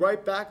 We'll be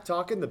right back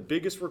talking the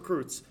biggest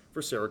recruits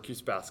for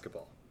Syracuse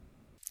basketball.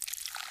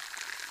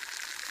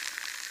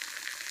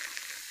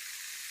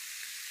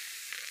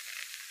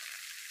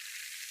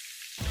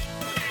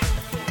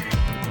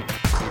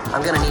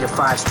 I'm gonna need a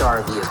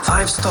 5-star review.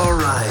 5-star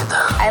ride.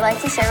 I'd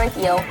like to share with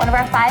you one of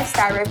our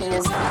 5-star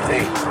reviews.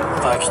 Hey,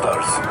 5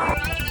 stars.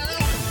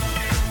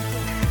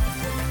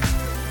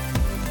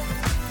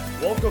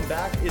 Welcome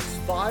back. It's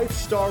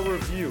 5-star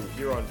review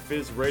here on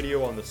Fizz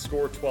Radio on the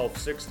Score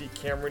 1260.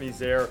 Cameron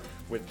there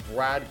with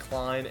Brad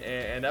Klein.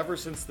 And ever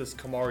since this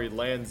Kamari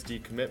Lands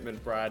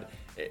decommitment, Brad,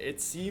 it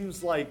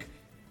seems like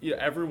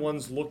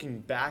everyone's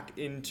looking back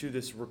into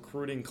this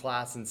recruiting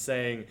class and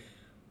saying,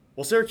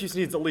 well, Syracuse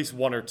needs at least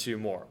 1 or 2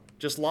 more.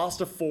 Just lost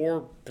a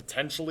 4,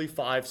 potentially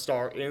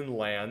 5-star in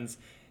Lands.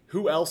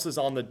 Who else is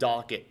on the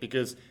docket?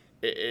 Because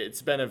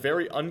it's been a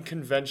very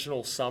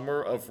unconventional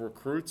summer of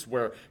recruits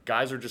where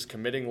guys are just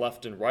committing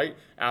left and right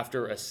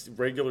after a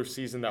regular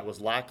season that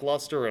was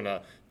lackluster and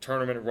a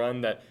tournament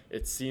run that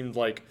it seemed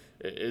like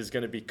is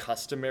going to be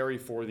customary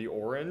for the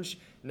Orange.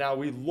 Now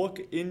we look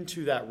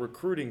into that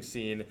recruiting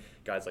scene,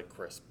 guys like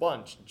Chris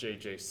Bunch,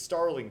 J.J.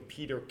 Starling,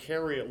 Peter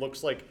Carey. It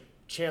looks like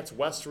Chance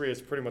Westry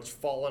has pretty much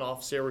fallen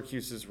off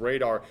Syracuse's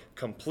radar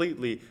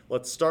completely.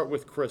 Let's start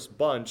with Chris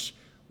Bunch.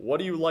 What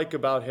do you like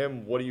about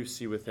him? What do you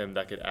see with him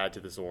that could add to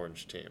this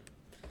Orange team?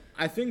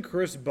 I think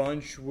Chris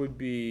Bunch would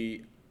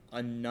be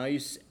a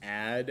nice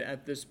add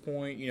at this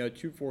point.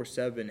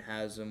 247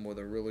 has him with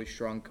a really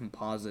strong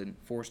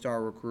composite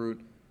 4-star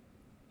recruit.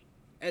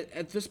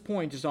 At this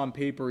point, just on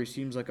paper, he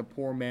seems like a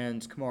poor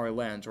man's Kamari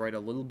Lands, right? A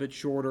little bit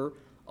shorter,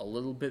 a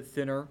little bit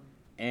thinner,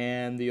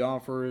 and the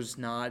offer is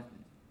not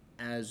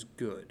as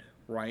good,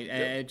 right? Yep.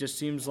 And it just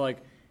seems like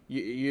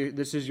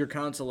this is your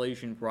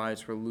consolation prize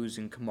for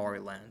losing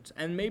Kamari Lands,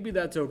 and maybe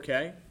that's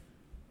okay.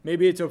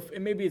 Maybe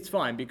it's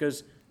fine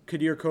because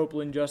Kadir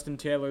Copeland, Justin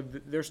Taylor,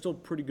 they're still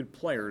pretty good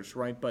players,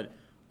 right? But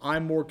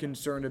I'm more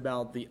concerned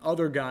about the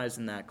other guys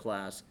in that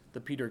class,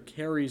 the Peter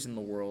Careys in the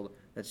world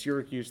that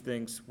Syracuse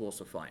thinks will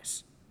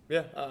suffice.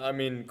 Yeah, I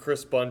mean,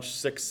 Chris Bunch,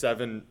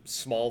 6'7",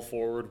 small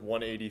forward,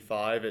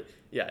 185.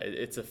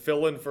 It's a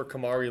fill-in for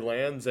Kamari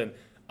Lands, and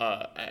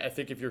I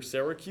think if you're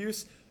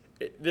Syracuse,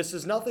 this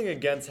is nothing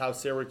against how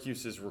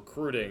Syracuse is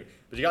recruiting,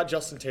 but you got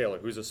Justin Taylor,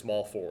 who's a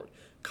small forward,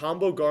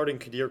 combo guarding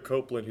Kadir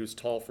Copeland, who's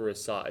tall for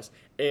his size,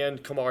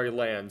 and Kamari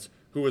Lands,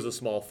 who is a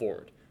small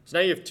forward. So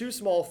now you have 2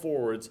 small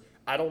forwards.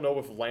 I don't know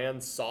if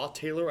Lands saw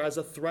Taylor as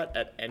a threat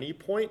at any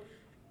point,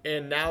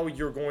 and now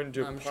you're going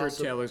to I'm sure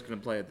Taylor's going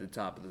to play at the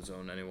top of the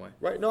zone anyway.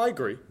 Right, no, I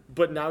agree.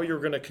 But now you're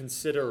going to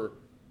consider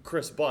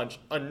Chris Bunch,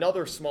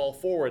 another small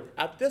forward.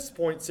 At this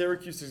point,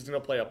 Syracuse is going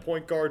to play a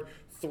point guard,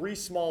 3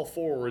 small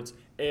forwards,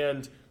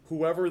 and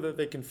whoever that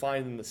they can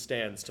find in the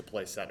stands to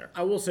play center.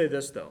 I will say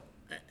this, though,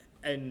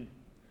 and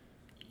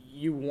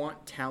you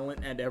want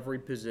talent at every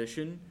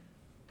position,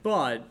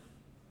 but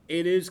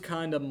it is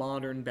kind of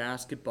modern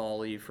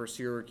basketball-y for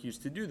Syracuse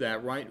to do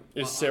that, right?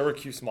 Is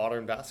Syracuse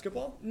modern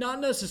basketball? Not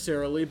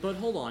necessarily, but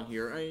hold on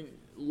here.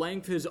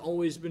 Length has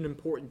always been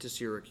important to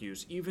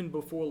Syracuse, even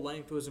before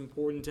length was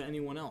important to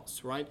anyone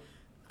else, right?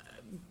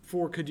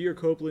 For Kadir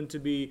Copeland to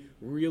be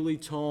really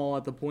tall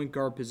at the point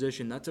guard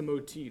position, that's a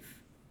motif.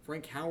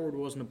 Frank Howard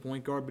wasn't a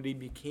point guard, but he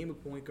became a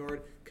point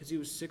guard because he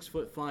was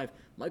 6'5".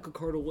 Michael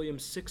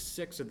Carter-Williams,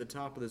 6'6" at the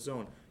top of the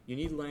zone. You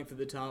need length at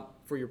the top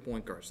for your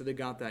point guard, so they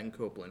got that in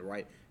Copeland,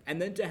 right?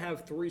 And then to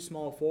have 3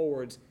 small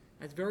forwards,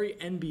 that's very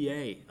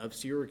NBA of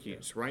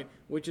Syracuse, right?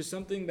 Which is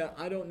something that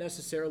I don't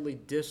necessarily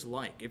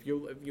dislike. If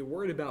you're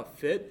worried about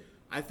fit,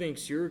 I think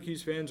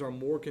Syracuse fans are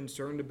more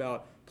concerned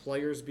about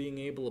players being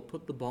able to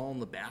put the ball in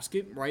the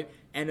basket, right?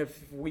 And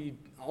if we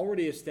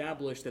already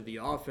established that the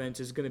offense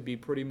is going to be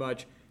pretty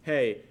much,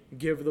 hey,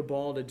 give the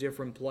ball to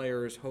different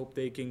players, hope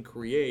they can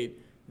create,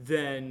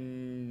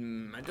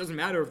 then it doesn't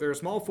matter if they're a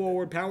small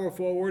forward, power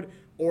forward,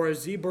 or a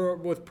zebra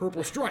with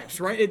purple stripes,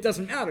 right? It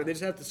doesn't matter. They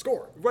just have to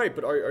score. Right,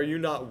 but are you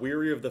not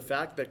weary of the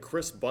fact that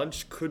Chris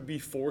Bunch could be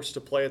forced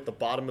to play at the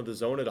bottom of the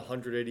zone at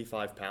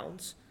 185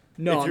 pounds?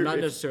 No, I'm not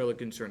necessarily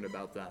concerned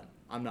about that.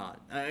 I'm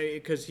not.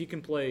 Because he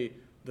can play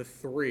the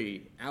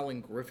 3.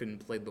 Alan Griffin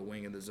played the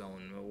wing of the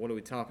zone. What are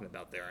we talking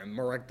about there? And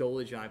Marek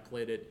Dolezaj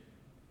played it.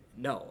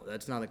 No,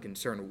 that's not a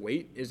concern.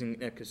 Weight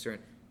isn't a concern.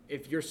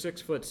 If you're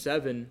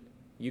 6'7",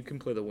 you can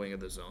play the wing of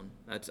the zone.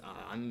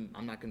 I'm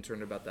not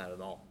concerned about that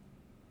at all.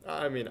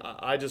 I mean,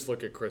 I just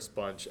look at Chris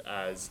Bunch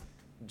as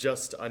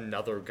just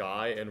another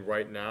guy, and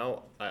right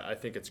now, I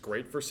think it's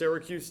great for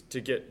Syracuse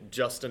to get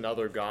just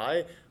another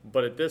guy,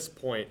 but at this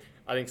point,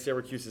 I think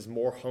Syracuse is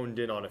more honed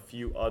in on a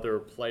few other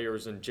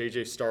players, and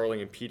J.J.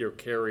 Starling and Peter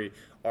Carey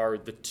are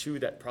the two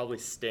that probably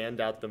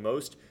stand out the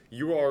most.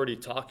 You were already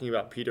talking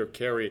about Peter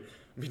Carey.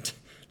 I mean,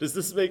 does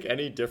this make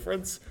any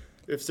difference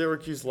if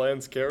Syracuse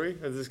lands Carey?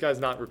 This guy's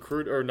not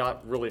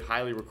really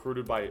highly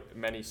recruited by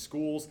many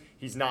schools.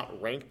 He's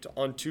not ranked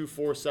on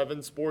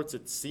 247 Sports.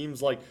 It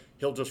seems like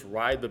he'll just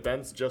ride the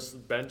bench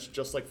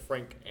just like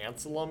Frank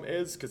Anselem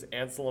is, because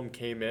Anselem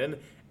came in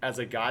as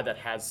a guy that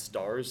has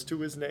stars to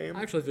his name.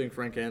 I actually think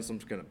Frank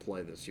Anselem's going to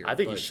play this year. I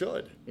think he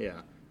should.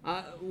 Yeah.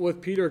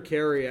 With Peter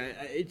Carey,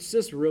 it's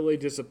just really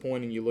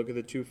disappointing. You look at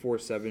the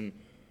 247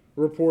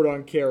 report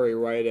on Carey,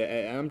 right?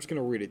 I'm just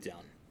going to read it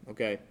down,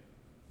 okay?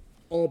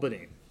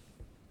 Albany,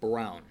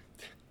 Brown,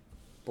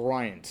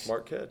 Bryant,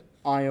 Marquette,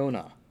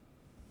 Iona,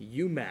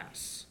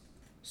 UMass,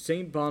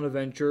 St.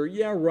 Bonaventure,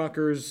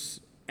 Rutgers,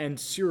 and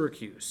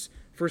Syracuse.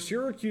 For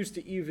Syracuse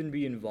to even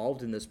be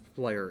involved in this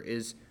player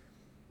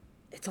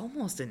it's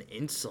almost an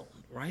insult,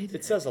 right?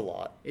 It says a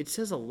lot. It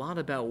says a lot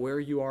about where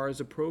you are as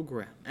a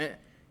program.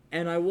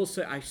 And I will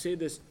say, I say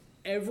this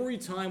every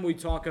time we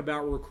talk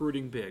about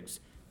recruiting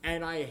bigs,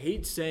 and I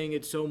hate saying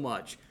it so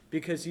much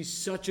because he's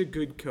such a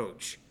good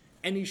coach,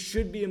 and he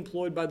should be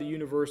employed by the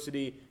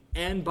university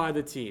and by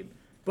the team.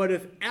 But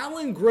if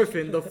Alan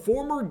Griffin, the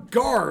former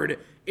guard,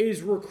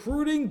 is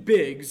recruiting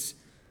bigs,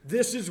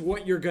 this is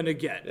what you're going to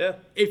get. Yeah.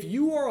 If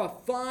you are a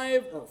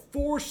 5 or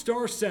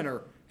 4-star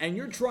center and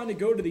you're trying to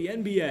go to the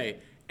NBA,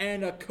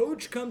 and a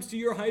coach comes to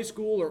your high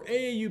school or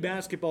AAU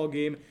basketball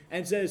game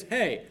and says,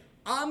 hey,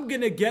 I'm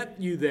going to get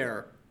you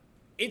there,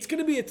 it's going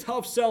to be a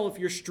tough sell if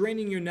you're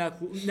straining your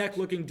neck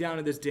looking down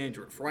at this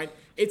dandruff, right?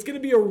 It's going to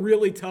be a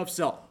really tough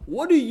sell.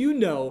 What do you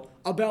know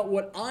about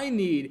what I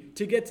need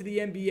to get to the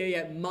NBA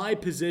at my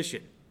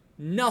position?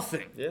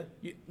 Nothing.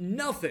 Yeah.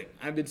 Nothing.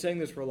 I've been saying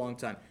this for a long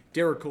time.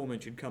 Derek Coleman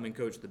should come and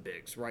coach the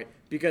bigs, right?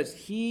 Because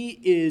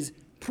he is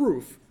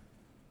proof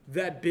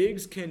that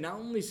bigs can not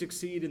only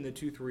succeed in the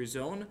 2-3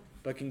 zone,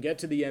 but can get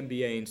to the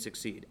NBA and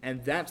succeed.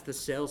 And that's the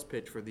sales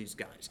pitch for these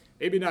guys.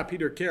 Maybe not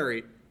Peter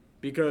Carey,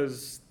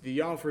 because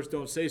the offers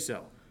don't say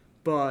so.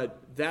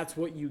 But that's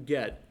what you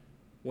get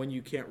when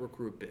you can't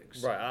recruit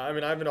bigs. Right. I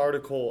mean, I have an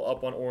article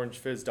up on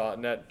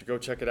orangefizz.net. Go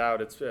check it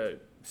out. It's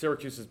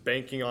Syracuse is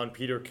banking on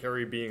Peter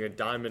Carey being a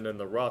diamond in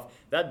the rough.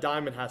 That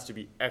diamond has to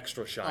be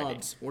extra shiny.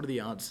 Odds. What are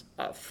the odds?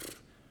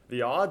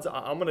 The odds,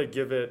 I'm going to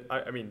give it,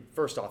 I mean,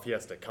 first off, he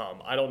has to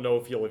come. I don't know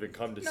if he'll even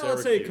come to Syracuse.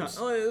 Let's say he comes.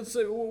 Let's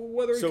say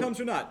whether he comes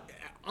or not.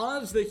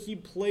 Odds that he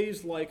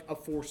plays like a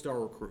 4-star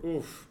recruit.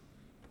 Oof.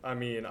 I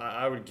mean,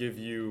 I would give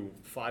you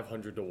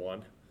 500 to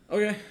 1.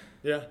 Okay.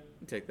 Yeah.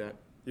 I'll take that.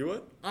 You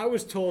would? I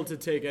was told to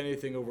take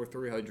anything over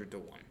 300 to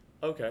 1.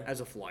 Okay.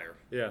 As a flyer.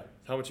 Yeah.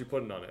 How much you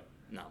putting on it?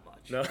 Not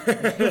much. No.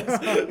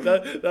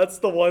 That's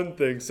the one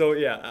thing. So,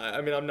 yeah,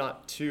 I mean, I'm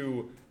not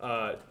too...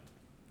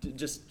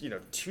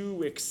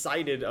 too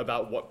excited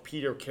about what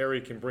Peter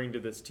Carey can bring to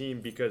this team,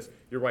 because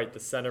you're right, the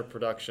center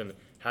production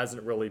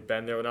hasn't really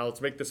been there. Now let's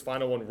make this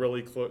final one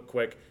really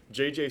quick.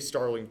 J.J.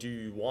 Starling, do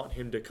you want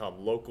him to come?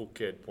 Local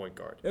kid, point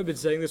guard. I've been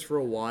saying this for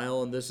a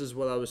while, and this is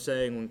what I was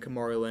saying when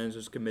Kamari Lands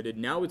was committed.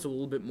 Now it's a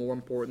little bit more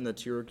important that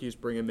Syracuse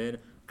bring him in.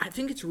 I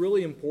think it's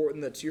really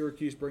important that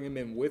Syracuse bring him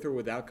in with or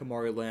without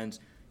Kamari Lands,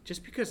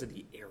 just because of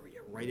the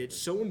area, right? It's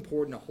so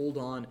important to hold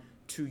on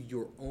to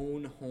your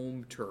own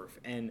home turf.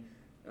 And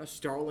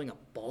Starling, a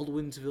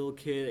Baldwinsville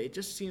kid, it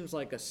just seems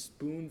like a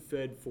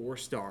spoon-fed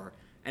 4-star.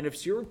 And if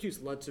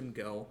Syracuse lets him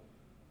go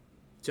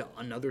to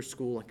another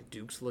school, like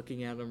Duke's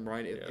looking at him,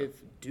 right?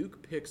 If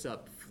Duke picks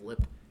up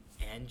Flip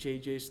and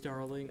J.J.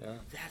 Starling,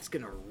 that's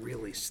going to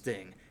really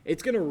sting.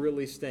 It's going to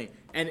really sting.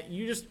 And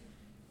you just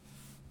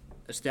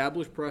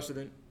establish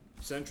precedent.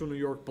 Central New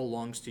York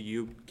belongs to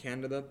you.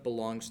 Canada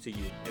belongs to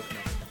you, if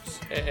nothing else.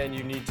 And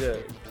you need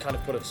to kind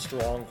of put a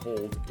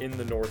stronghold in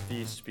the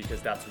Northeast,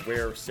 because that's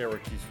where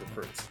Syracuse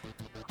recruits.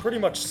 Pretty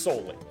much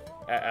solely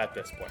at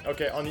this point.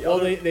 Okay, on the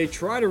other... They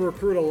try to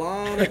recruit a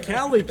lot of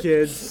Cali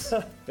kids.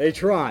 They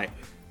try.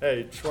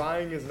 Hey,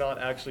 trying is not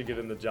actually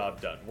getting the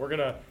job done. We're going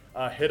to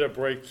hit a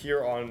break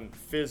here on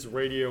Fizz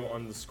Radio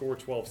on the Score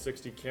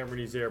 1260. Cameron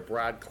Ezair,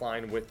 Brad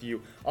Klein with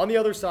you. On the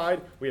other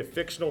side, we have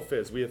Fictional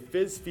Fizz. We have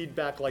Fizz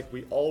feedback like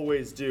we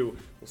always do.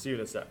 We'll see you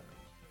in a sec.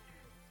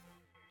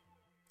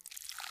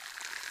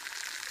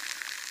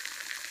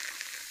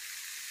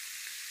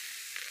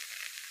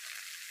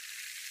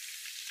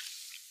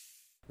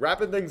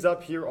 wrapping things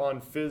up here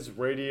on Fizz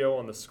Radio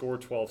on the Score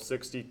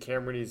 1260.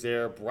 Cameron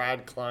Ezair,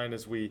 Brad Klein,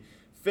 as we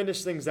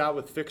finish things out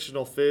with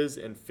Fictional Fizz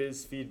and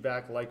Fizz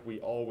feedback like we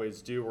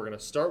always do. We're going to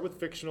start with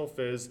Fictional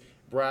Fizz.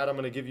 Brad, I'm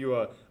going to give you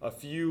a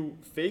few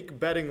fake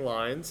betting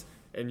lines,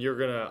 and you're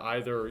going to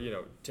either,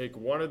 take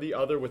one or the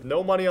other with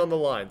no money on the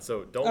line.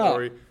 So don't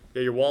worry.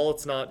 Yeah, your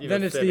wallet's not,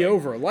 Then it's thinning. the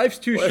over. Life's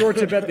too short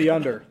to bet the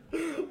under.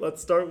 Let's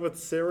start with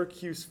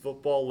Syracuse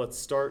football. Let's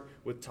start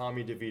with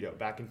Tommy DeVito.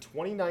 Back in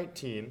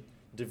 2019,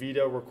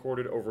 DeVito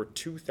recorded over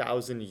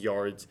 2,000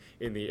 yards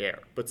in the air.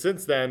 But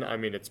since then,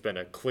 it's been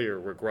a clear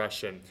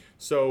regression.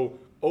 So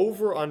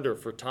over/under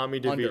for Tommy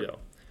DeVito. Under.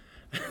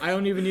 I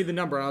don't even need the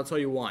number, and I'll tell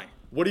you why.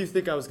 What do you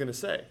think I was going to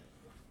say?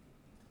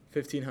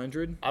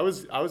 1,500? I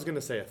was going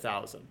to say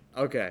 1,000.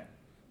 Okay.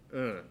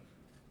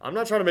 I'm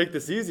not trying to make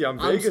this easy. I'm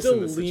I'm Vegas still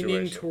in this leaning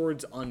situation.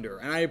 towards under,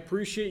 and I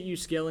appreciate you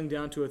scaling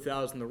down to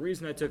 1,000. The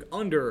reason I took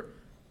under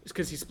is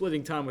because he's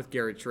splitting time with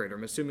Garrett Schrader.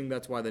 I'm assuming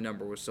that's why the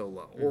number was so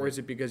low. Or is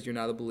it because you're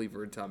not a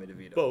believer in Tommy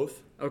DeVito?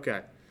 Both.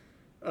 Okay.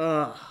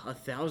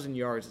 1,000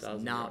 yards is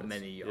 1,000 not yards.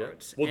 many Yeah.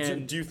 yards. Well,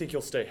 And do you think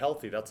he'll stay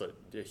healthy? That's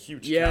a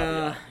huge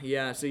yeah, caveat.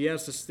 yeah. So he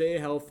has to stay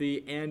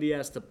healthy and he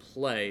has to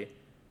play.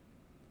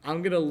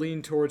 I'm going to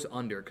lean towards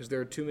under because there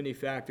are too many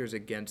factors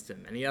against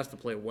him. And he has to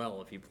play well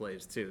if he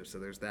plays too. So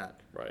there's that.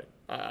 Right.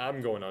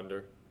 I'm going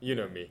under. You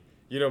know me.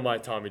 You know my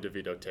Tommy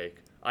DeVito take.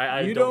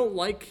 I You don't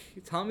like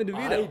Tommy DeVito?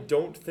 I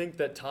don't think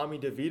that Tommy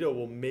DeVito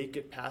will make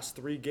it past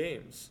 3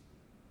 games.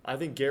 I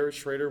think Garrett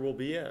Schrader will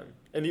be in.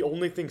 And the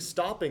only thing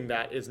stopping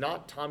that is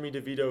not Tommy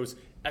DeVito's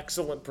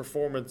excellent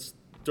performance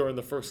during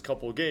the first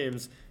couple of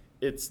games.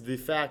 It's the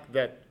fact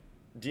that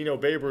Dino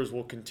Babers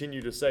will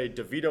continue to say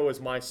DeVito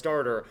is my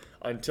starter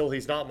until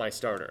he's not my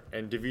starter,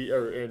 and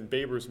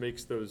Babers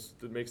makes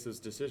those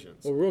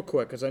decisions. Well, real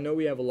quick, because I know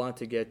we have a lot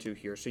to get to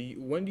here. So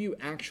when do you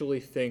actually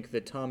think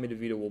that Tommy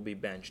DeVito will be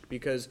benched?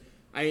 Because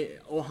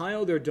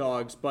Ohio, they're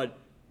dogs, but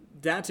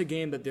that's a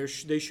game that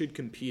they should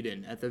compete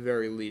in at the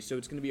very least. So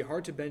it's going to be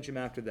hard to bench him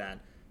after that.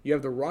 You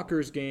have the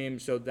Rutgers game,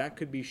 so that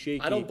could be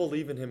shaky. I don't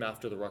believe in him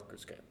after the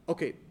Rutgers game.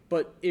 Okay,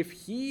 but if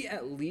he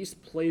at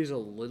least plays a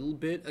little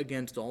bit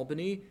against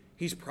Albany,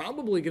 he's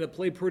probably going to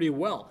play pretty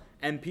well.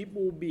 And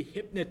people will be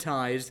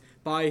hypnotized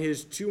by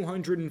his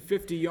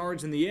 250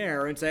 yards in the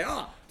air and say,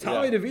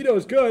 Tommy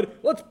DeVito's good.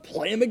 Let's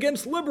play him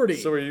against Liberty.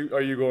 So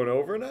are you going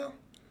over now?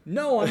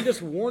 No, I'm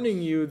just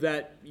warning you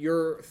that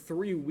your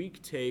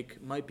 3-week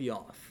take might be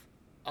off.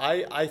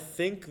 I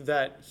think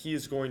that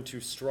he's going to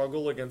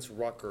struggle against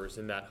Rutgers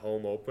in that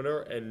home opener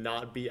and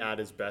not be at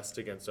his best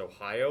against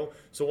Ohio.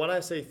 So when I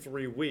say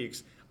 3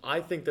 weeks, I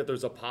think that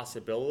there's a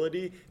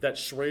possibility that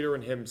Schrader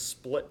and him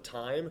split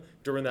time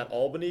during that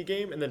Albany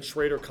game, and then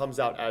Schrader comes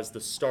out as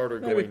the starter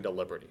going to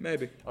Liberty.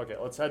 Maybe. Okay,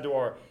 let's head to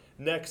our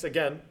next.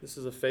 Again, this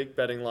is a fake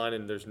betting line,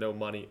 and there's no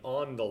money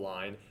on the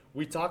line.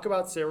 We talk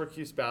about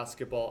Syracuse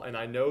basketball, and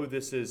I know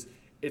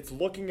it's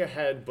looking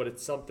ahead, but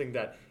it's something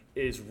that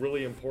is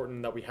really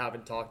important that we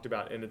haven't talked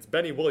about, and it's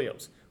Benny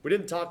Williams. We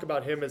didn't talk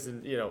about him as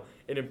an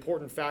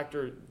important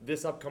factor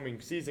this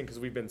upcoming season because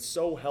we've been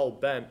so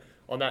hell-bent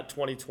on that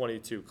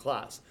 2022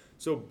 class.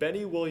 So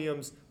Benny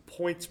Williams,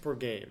 points per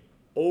game,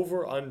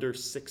 over under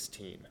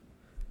 16.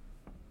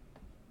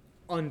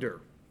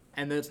 Under.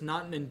 And that's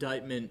not an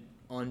indictment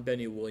on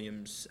Benny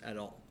Williams at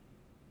all.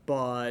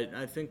 But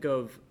I think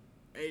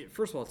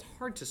first of all, it's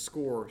hard to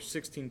score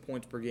 16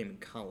 points per game in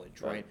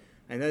college, right?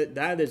 And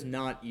that is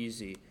not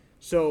easy.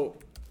 So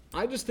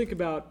I just think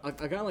about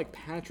a guy like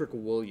Patrick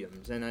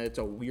Williams, and it's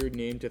a weird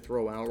name to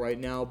throw out right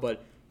now,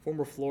 but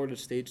former Florida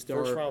State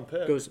star. First-round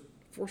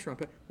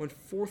pick. Went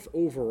 4th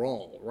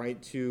overall,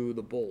 right, to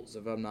the Bulls,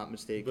 if I'm not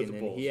mistaken,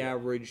 and he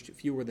averaged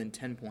fewer than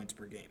 10 points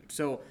per game.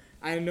 So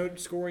I know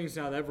scoring is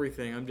not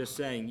everything. I'm just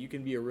saying you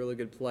can be a really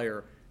good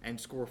player and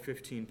score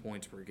 15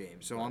 points per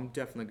game. So I'm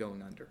definitely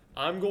going under.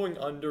 I'm going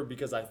under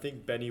because I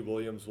think Benny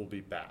Williams will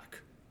be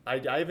back.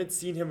 I haven't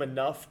seen him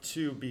enough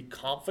to be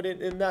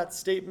confident in that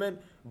statement,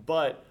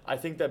 but I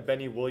think that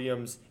Benny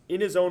Williams,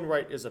 in his own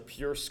right, is a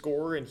pure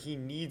scorer, and he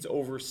needs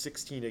over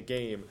 16 a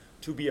game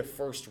to be a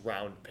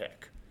first-round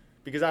pick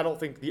because I don't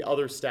think the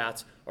other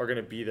stats are going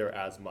to be there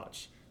as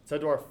much. Let's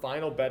head to our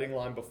final betting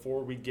line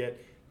before we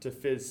get to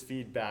Fizz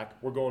feedback.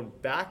 We're going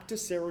back to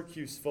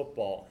Syracuse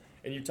football,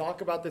 and you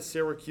talk about the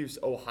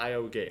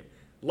Syracuse-Ohio game.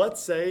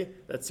 Let's say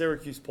that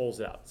Syracuse pulls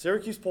out.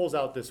 Syracuse pulls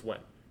out this win,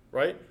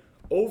 right?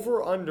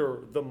 Over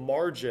under the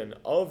margin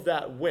of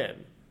that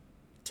win,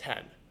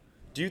 10.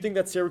 Do you think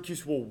that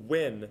Syracuse will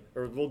win,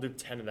 or we'll do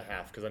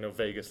 10.5 because I know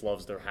Vegas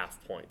loves their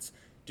half points.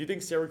 Do you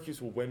think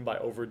Syracuse will win by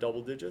over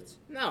double digits?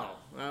 No.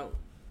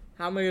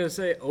 How am I going to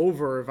say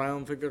over if I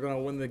don't think they're going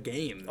to win the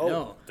game?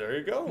 No. There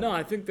you go. No,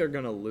 I think they're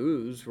going to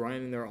lose, right?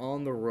 And they're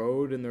on the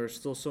road, and there's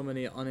still so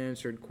many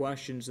unanswered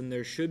questions, and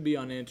there should be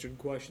unanswered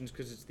questions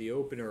because it's the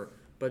opener.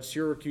 But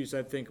Syracuse,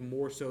 I think,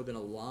 more so than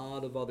a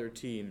lot of other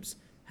teams,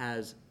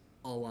 has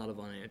a lot of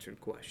unanswered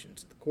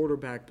questions. The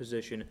quarterback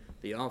position,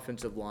 the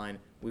offensive line,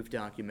 we've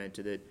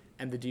documented it,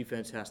 and the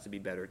defense has to be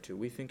better too.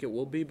 We think it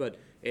will be, but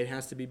it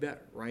has to be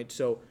better, right?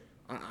 So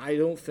I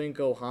don't think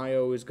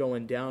Ohio is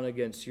going down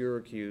against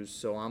Syracuse,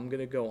 so I'm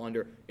going to go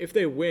under. If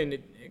they win,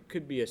 it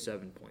could be a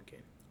 7-point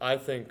game. I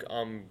think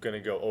I'm going to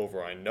go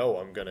over. I know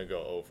I'm going to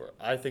go over.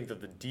 I think that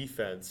the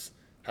defense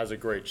has a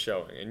great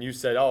showing. And you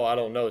said, I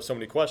don't know, so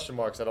many question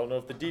marks. I don't know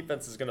if the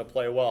defense is going to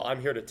play well.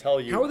 I'm here to tell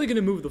you. How are they going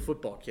to move the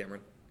football,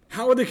 Cameron?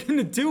 How are they going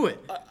to do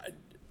it?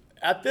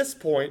 At this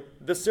point,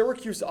 if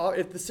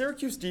the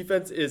Syracuse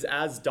defense is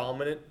as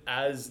dominant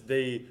as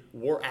they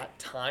were at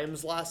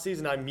times last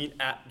season, I mean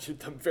at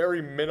the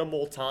very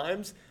minimal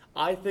times,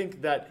 I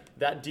think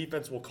that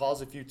defense will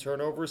cause a few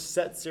turnovers,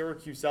 set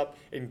Syracuse up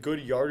in good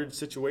yardage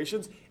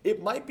situations.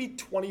 It might be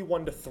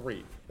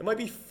 21-3. It might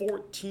be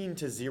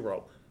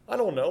 14-0. I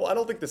don't know. I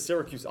don't think the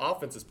Syracuse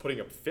offense is putting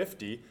up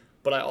 50,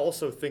 but I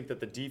also think that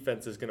the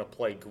defense is going to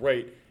play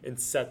great and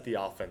set the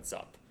offense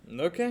up.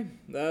 Okay,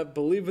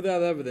 believe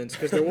without evidence,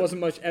 because there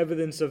wasn't much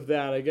evidence of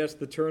that. I guess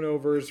the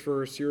turnovers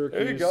for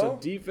Syracuse, there you go.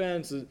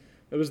 Defense, it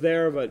was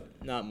there, but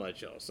not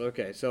much else.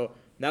 Okay, so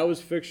that was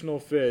Fictional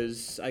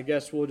Fizz. I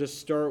guess we'll just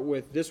start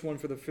with this one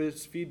for the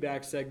Fizz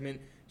feedback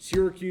segment.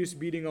 Syracuse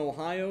beating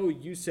Ohio.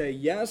 You say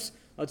yes.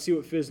 Let's see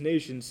what Fizz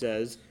Nation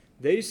says.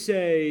 They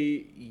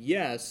say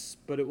yes,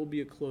 but it will be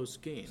a close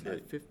game.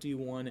 At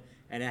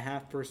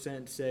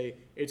 51.5% say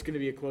it's going to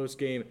be a close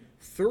game.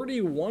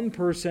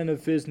 31%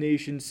 of Fizz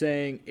Nation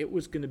saying it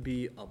was going to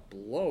be a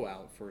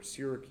blowout for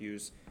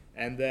Syracuse.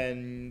 And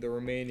then the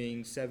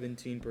remaining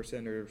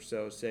 17% or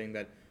so saying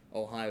that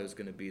Ohio is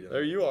going to beat them.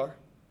 There you are.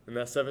 And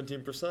that's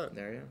 17%.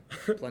 There you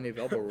go. Plenty of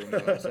elbow room there,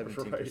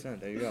 17%. Right.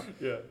 There you go.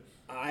 Yeah.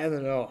 I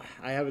don't know.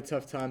 I have a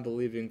tough time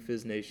believing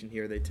Fizz Nation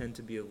here. They tend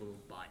to be a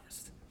little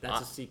biased.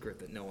 That's a secret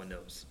that no one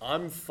knows.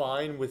 I'm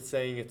fine with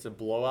saying it's a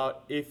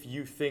blowout if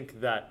you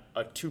think that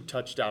a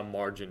 2-touchdown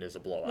margin is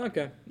a blowout.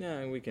 Okay.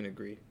 Yeah, we can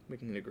agree. We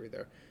can agree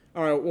there.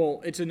 All right,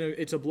 well, it's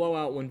a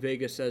blowout when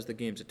Vegas says the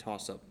game's a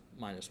toss-up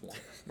 -1,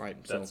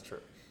 right? That's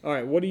true. All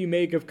right, what do you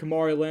make of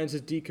Kamari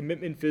Lance's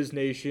decommitment, Fizz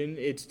Nation?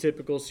 It's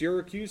typical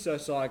Syracuse. I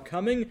saw it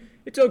coming.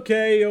 It's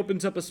okay.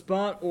 Opens up a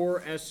spot,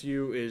 or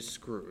SU is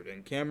screwed.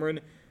 And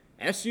Cameron,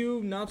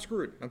 SU not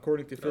screwed,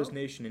 according to Fizz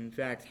Nation. In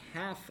fact,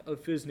 half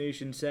of Fizz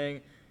Nation saying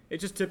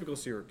it's just typical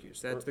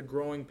Syracuse. That's the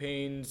growing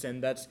pains,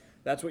 and that's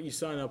what you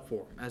sign up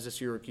for as a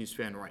Syracuse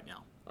fan right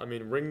now. I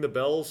mean, ring the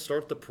bells,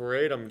 start the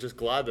parade. I'm just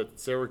glad that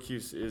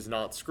Syracuse is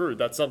not screwed.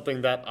 That's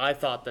something that I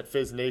thought that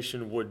Fizz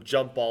Nation would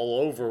jump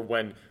all over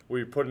when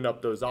we were putting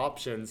up those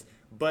options.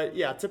 But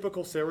yeah,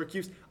 typical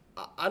Syracuse.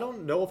 I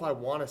don't know if I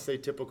want to say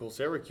typical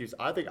Syracuse.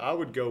 I think I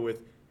would go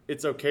with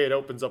it's okay, it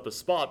opens up a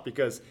spot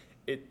because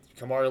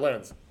Kamari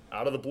Lance,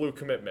 out of the blue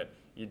commitment.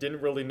 You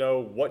didn't really know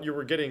what you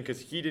were getting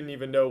because he didn't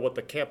even know what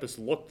the campus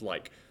looked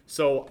like.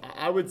 So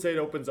I would say it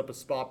opens up a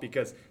spot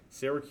because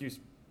Syracuse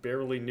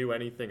barely knew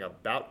anything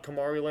about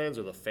Kamari Lands,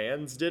 or the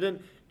fans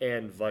didn't,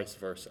 and vice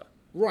versa.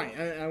 Right.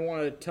 I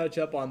want to touch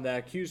up on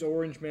that. Q's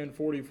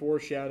Orangeman44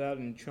 shout out,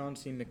 and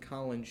Chauncey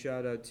McCollin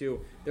shout out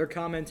too. They're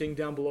commenting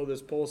down below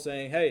this poll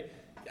saying, hey,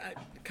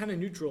 kind of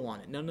neutral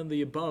on it. None of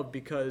the above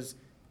because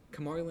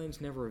Kamari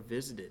Lands never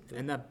visited,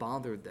 and that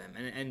bothered them.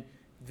 And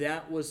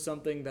that was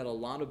something that a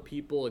lot of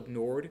people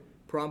ignored,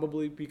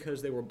 probably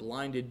because they were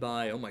blinded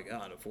by, oh my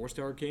God, a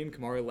 4-star game,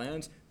 Kamari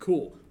Lands,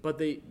 cool. But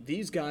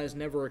these guys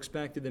never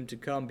expected him to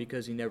come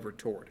because he never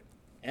toured.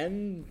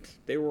 And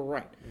they were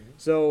right. Mm-hmm.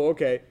 So,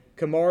 okay,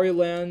 Kamari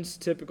Lands,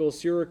 typical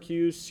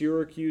Syracuse.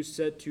 Syracuse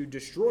set to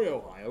destroy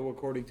Ohio,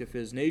 according to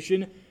Fizz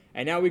Nation.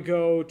 And now we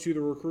go to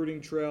the recruiting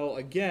trail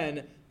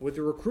again. With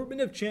the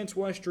recruitment of Chance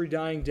Westry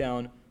dying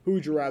down, who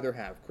would you rather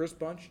have? Chris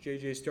Bunch,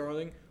 J.J.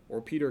 Starling,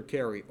 or Peter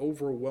Carey?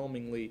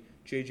 Overwhelmingly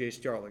J.J.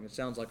 Starling. It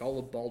sounds like all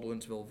of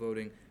Baldwinsville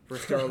voting for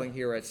Starling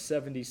here at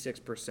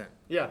 76%.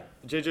 Yeah,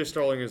 J.J.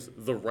 Starling is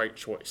the right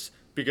choice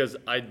because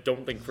I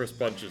don't think Chris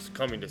Bunch is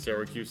coming to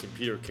Syracuse, and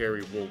Peter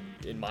Carey will,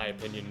 in my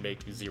opinion, make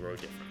zero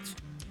difference.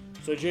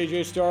 So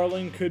J.J.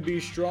 Starling could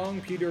be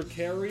strong. Peter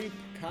Carey,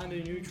 kind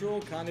of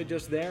neutral, kind of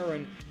just there,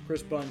 and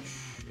Chris Bunch,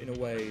 in a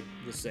way,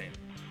 the same.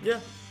 Yeah,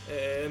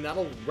 and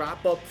that'll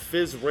wrap up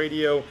Fizz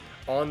Radio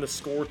on the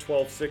Score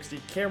 1260.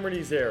 Cameron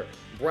Ezair,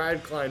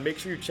 Brad Klein. Make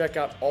sure you check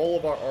out all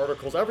of our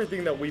articles,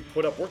 everything that we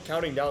put up. We're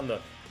counting down the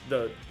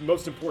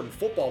most important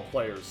football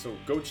players, so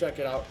go check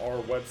it out,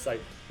 our website,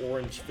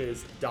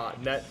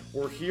 orangefizz.net.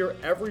 We're here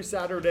every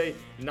Saturday,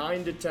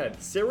 9 to 10.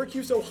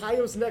 Syracuse,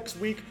 Ohio's next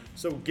week,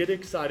 so get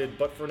excited.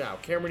 But for now,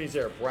 Cameron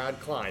Ezair, Brad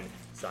Klein,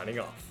 signing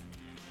off.